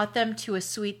 and brought them to a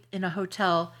suite in a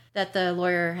hotel that the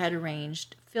lawyer had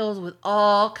arranged, filled with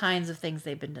all kinds of things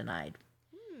they've been denied.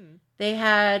 They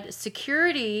had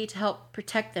security to help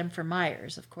protect them from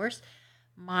Myers, of course.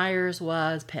 Myers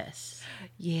was pissed.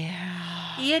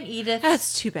 Yeah. He and Edith...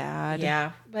 That's too bad.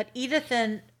 Yeah. But Edith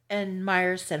and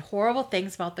Myers said horrible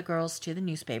things about the girls to the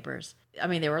newspapers. I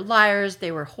mean, they were liars,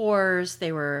 they were whores,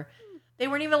 they weren't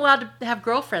even allowed to have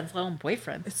girlfriends, let alone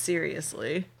boyfriends.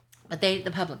 Seriously. But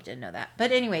the public didn't know that.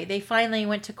 But anyway, they finally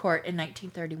went to court in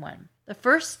 1931. The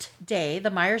first day,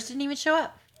 the Myers didn't even show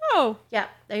up. Oh. Yeah.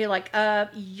 They're like,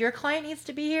 your client needs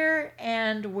to be here,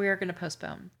 and we're going to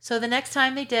postpone. So the next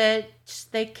time they did,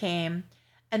 they came,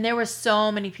 and there were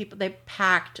so many people. They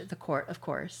packed the court, of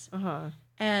course. Uh-huh.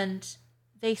 And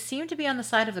they seemed to be on the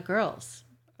side of the girls.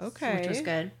 Okay. Which was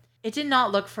good. It did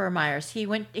not look for Myers. He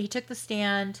took the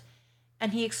stand,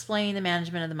 and he explained the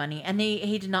management of the money, and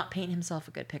he did not paint himself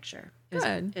a good picture.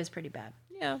 It was pretty bad.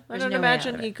 Yeah, I don't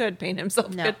imagine he could paint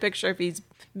himself a good picture if he's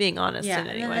being honest in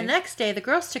any way. And then the next day, the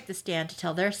girls took the stand to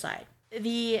tell their side. In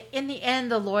the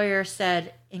end, the lawyer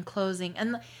said in closing,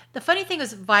 and the funny thing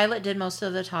was Violet did most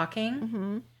of the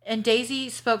talking, and Daisy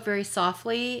spoke very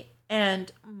softly,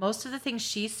 and most of the things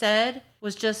she said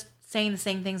was just saying the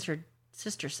same things her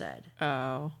sister said.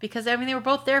 Oh. Because, I mean, they were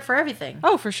both there for everything.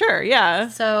 Oh, for sure, yeah.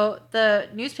 So the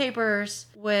newspapers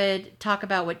would talk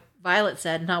about what Violet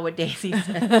said, not what Daisy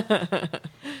said.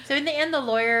 So in the end, the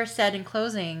lawyer said in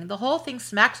closing, the whole thing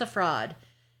smacks of fraud.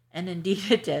 And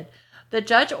indeed it did. The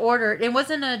judge ordered, it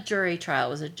wasn't a jury trial,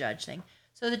 it was a judge thing.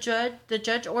 So the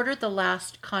judge ordered the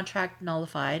last contract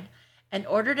nullified and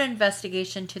ordered an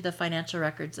investigation to the financial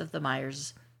records of the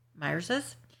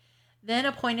Myerses. Then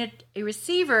appointed a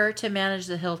receiver to manage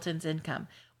the Hilton's income,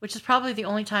 which is probably the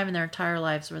only time in their entire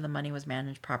lives where the money was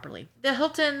managed properly. The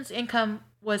Hilton's income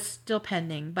was still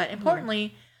pending, but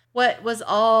importantly, what was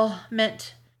all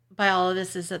meant by all of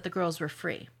this is that the girls were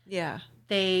free. Yeah.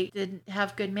 They didn't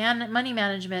have good money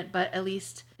management, but at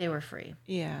least they were free.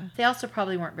 Yeah. They also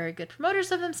probably weren't very good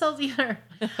promoters of themselves either.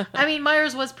 I mean,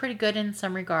 Myers was pretty good in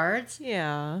some regards.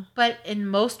 Yeah. But in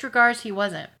most regards, he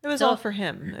wasn't. It was all for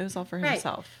him. It was all for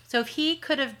himself. So if he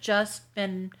could have just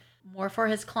been more for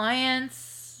his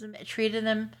clients, treated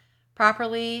them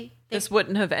properly. This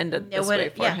wouldn't have ended this way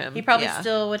for him. He probably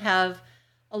still would have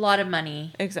a lot of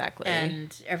money. Exactly.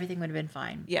 And everything would have been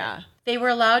fine. Yeah. They were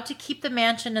allowed to keep the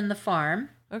mansion and the farm.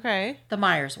 Okay. The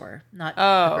Myers were, not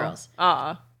the girls.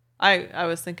 I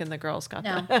was thinking the girls got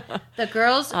that. The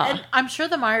girls, and I'm sure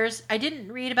the Myers, I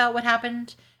didn't read about what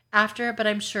happened after, but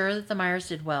I'm sure that the Myers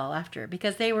did well after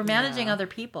because they were managing other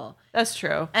people. That's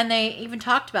true. And they even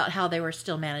talked about how they were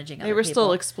still managing other people. They were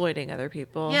still exploiting other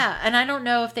people. Yeah, and I don't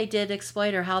know if they did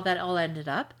exploit or how that all ended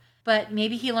up, but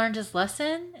maybe he learned his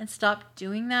lesson and stopped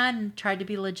doing that and tried to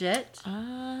be legit.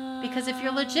 Because if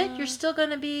you're legit, you're still going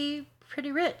to be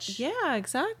pretty rich. Yeah,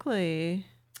 exactly.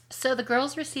 So the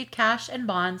girls received cash and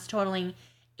bonds totaling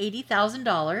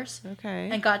 $80,000. Okay.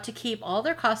 And got to keep all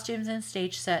their costumes and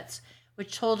stage sets,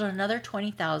 which totaled another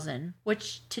 $20,000,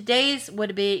 which today's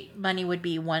money would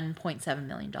be $1.7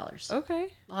 million. Okay.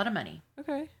 A lot of money.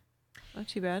 Okay. Not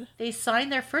too bad. They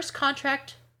signed their first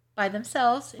contract by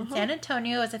themselves in San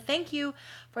Antonio as a thank you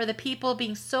for the people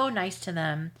being so nice to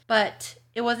them. But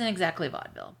it wasn't exactly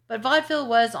vaudeville. But vaudeville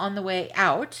was on the way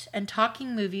out, and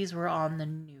talking movies were all the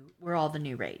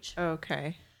new rage.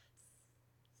 Okay.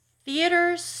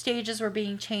 Theaters, stages were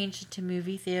being changed into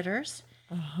movie theaters.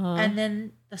 And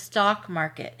then the stock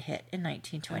market hit in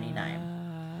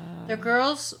 1929. The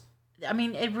girls, I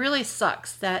mean, it really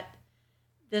sucks that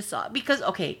because,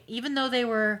 even though they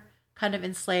were kind of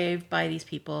enslaved by these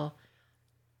people,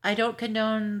 I don't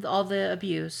condone all the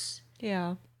abuse.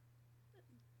 Yeah.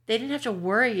 They didn't have to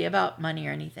worry about money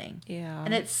or anything. Yeah.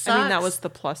 And it sucks. I mean, that was the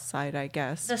plus side, I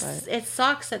guess. It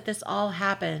sucks that this all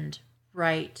happened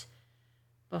right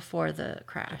before the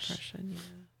crash. Depression, yeah.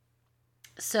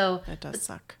 So that does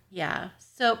suck. Yeah.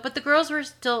 So, but the girls were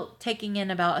still taking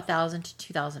in about $1,000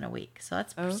 to $2,000 a week. So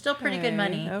that's still pretty good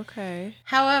money. Okay.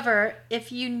 However,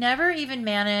 if you never even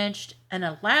managed an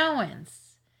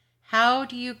allowance, how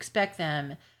do you expect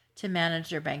them to manage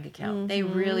their bank account? They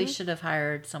really should have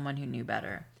hired someone who knew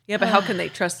better. Yeah, but how can they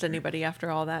trust anybody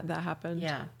after all that happened?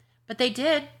 Yeah. But they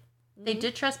did. They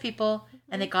did trust people,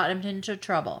 and they got them into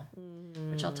trouble,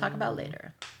 which I'll talk about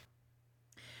later.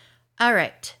 All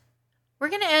right. We're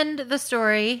going to end the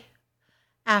story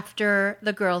after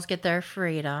the girls get their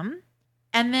freedom.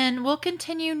 And then we'll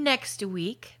continue next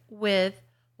week with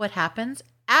what happens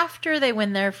after they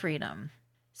win their freedom.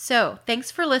 So, thanks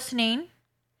for listening.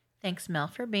 Thanks, Mel,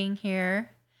 for being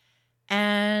here.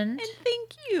 And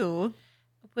thank you.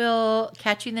 We'll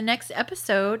catch you in the next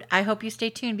episode. I hope you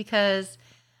stay tuned because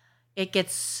it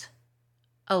gets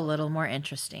a little more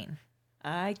interesting.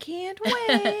 I can't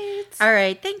wait. All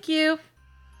right. Thank you.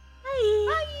 Bye.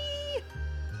 Bye.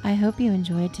 I hope you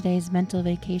enjoyed today's mental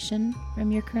vacation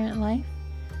from your current life.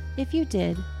 If you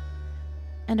did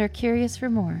and are curious for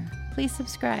more, please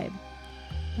subscribe.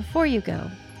 Before you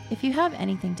go, if you have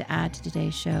anything to add to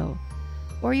today's show,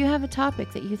 or you have a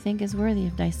topic that you think is worthy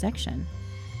of dissection,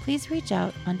 please reach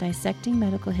out on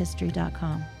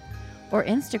dissectingmedicalhistory.com or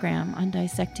Instagram on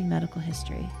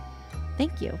dissectingmedicalhistory.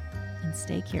 Thank you, and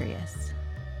stay curious.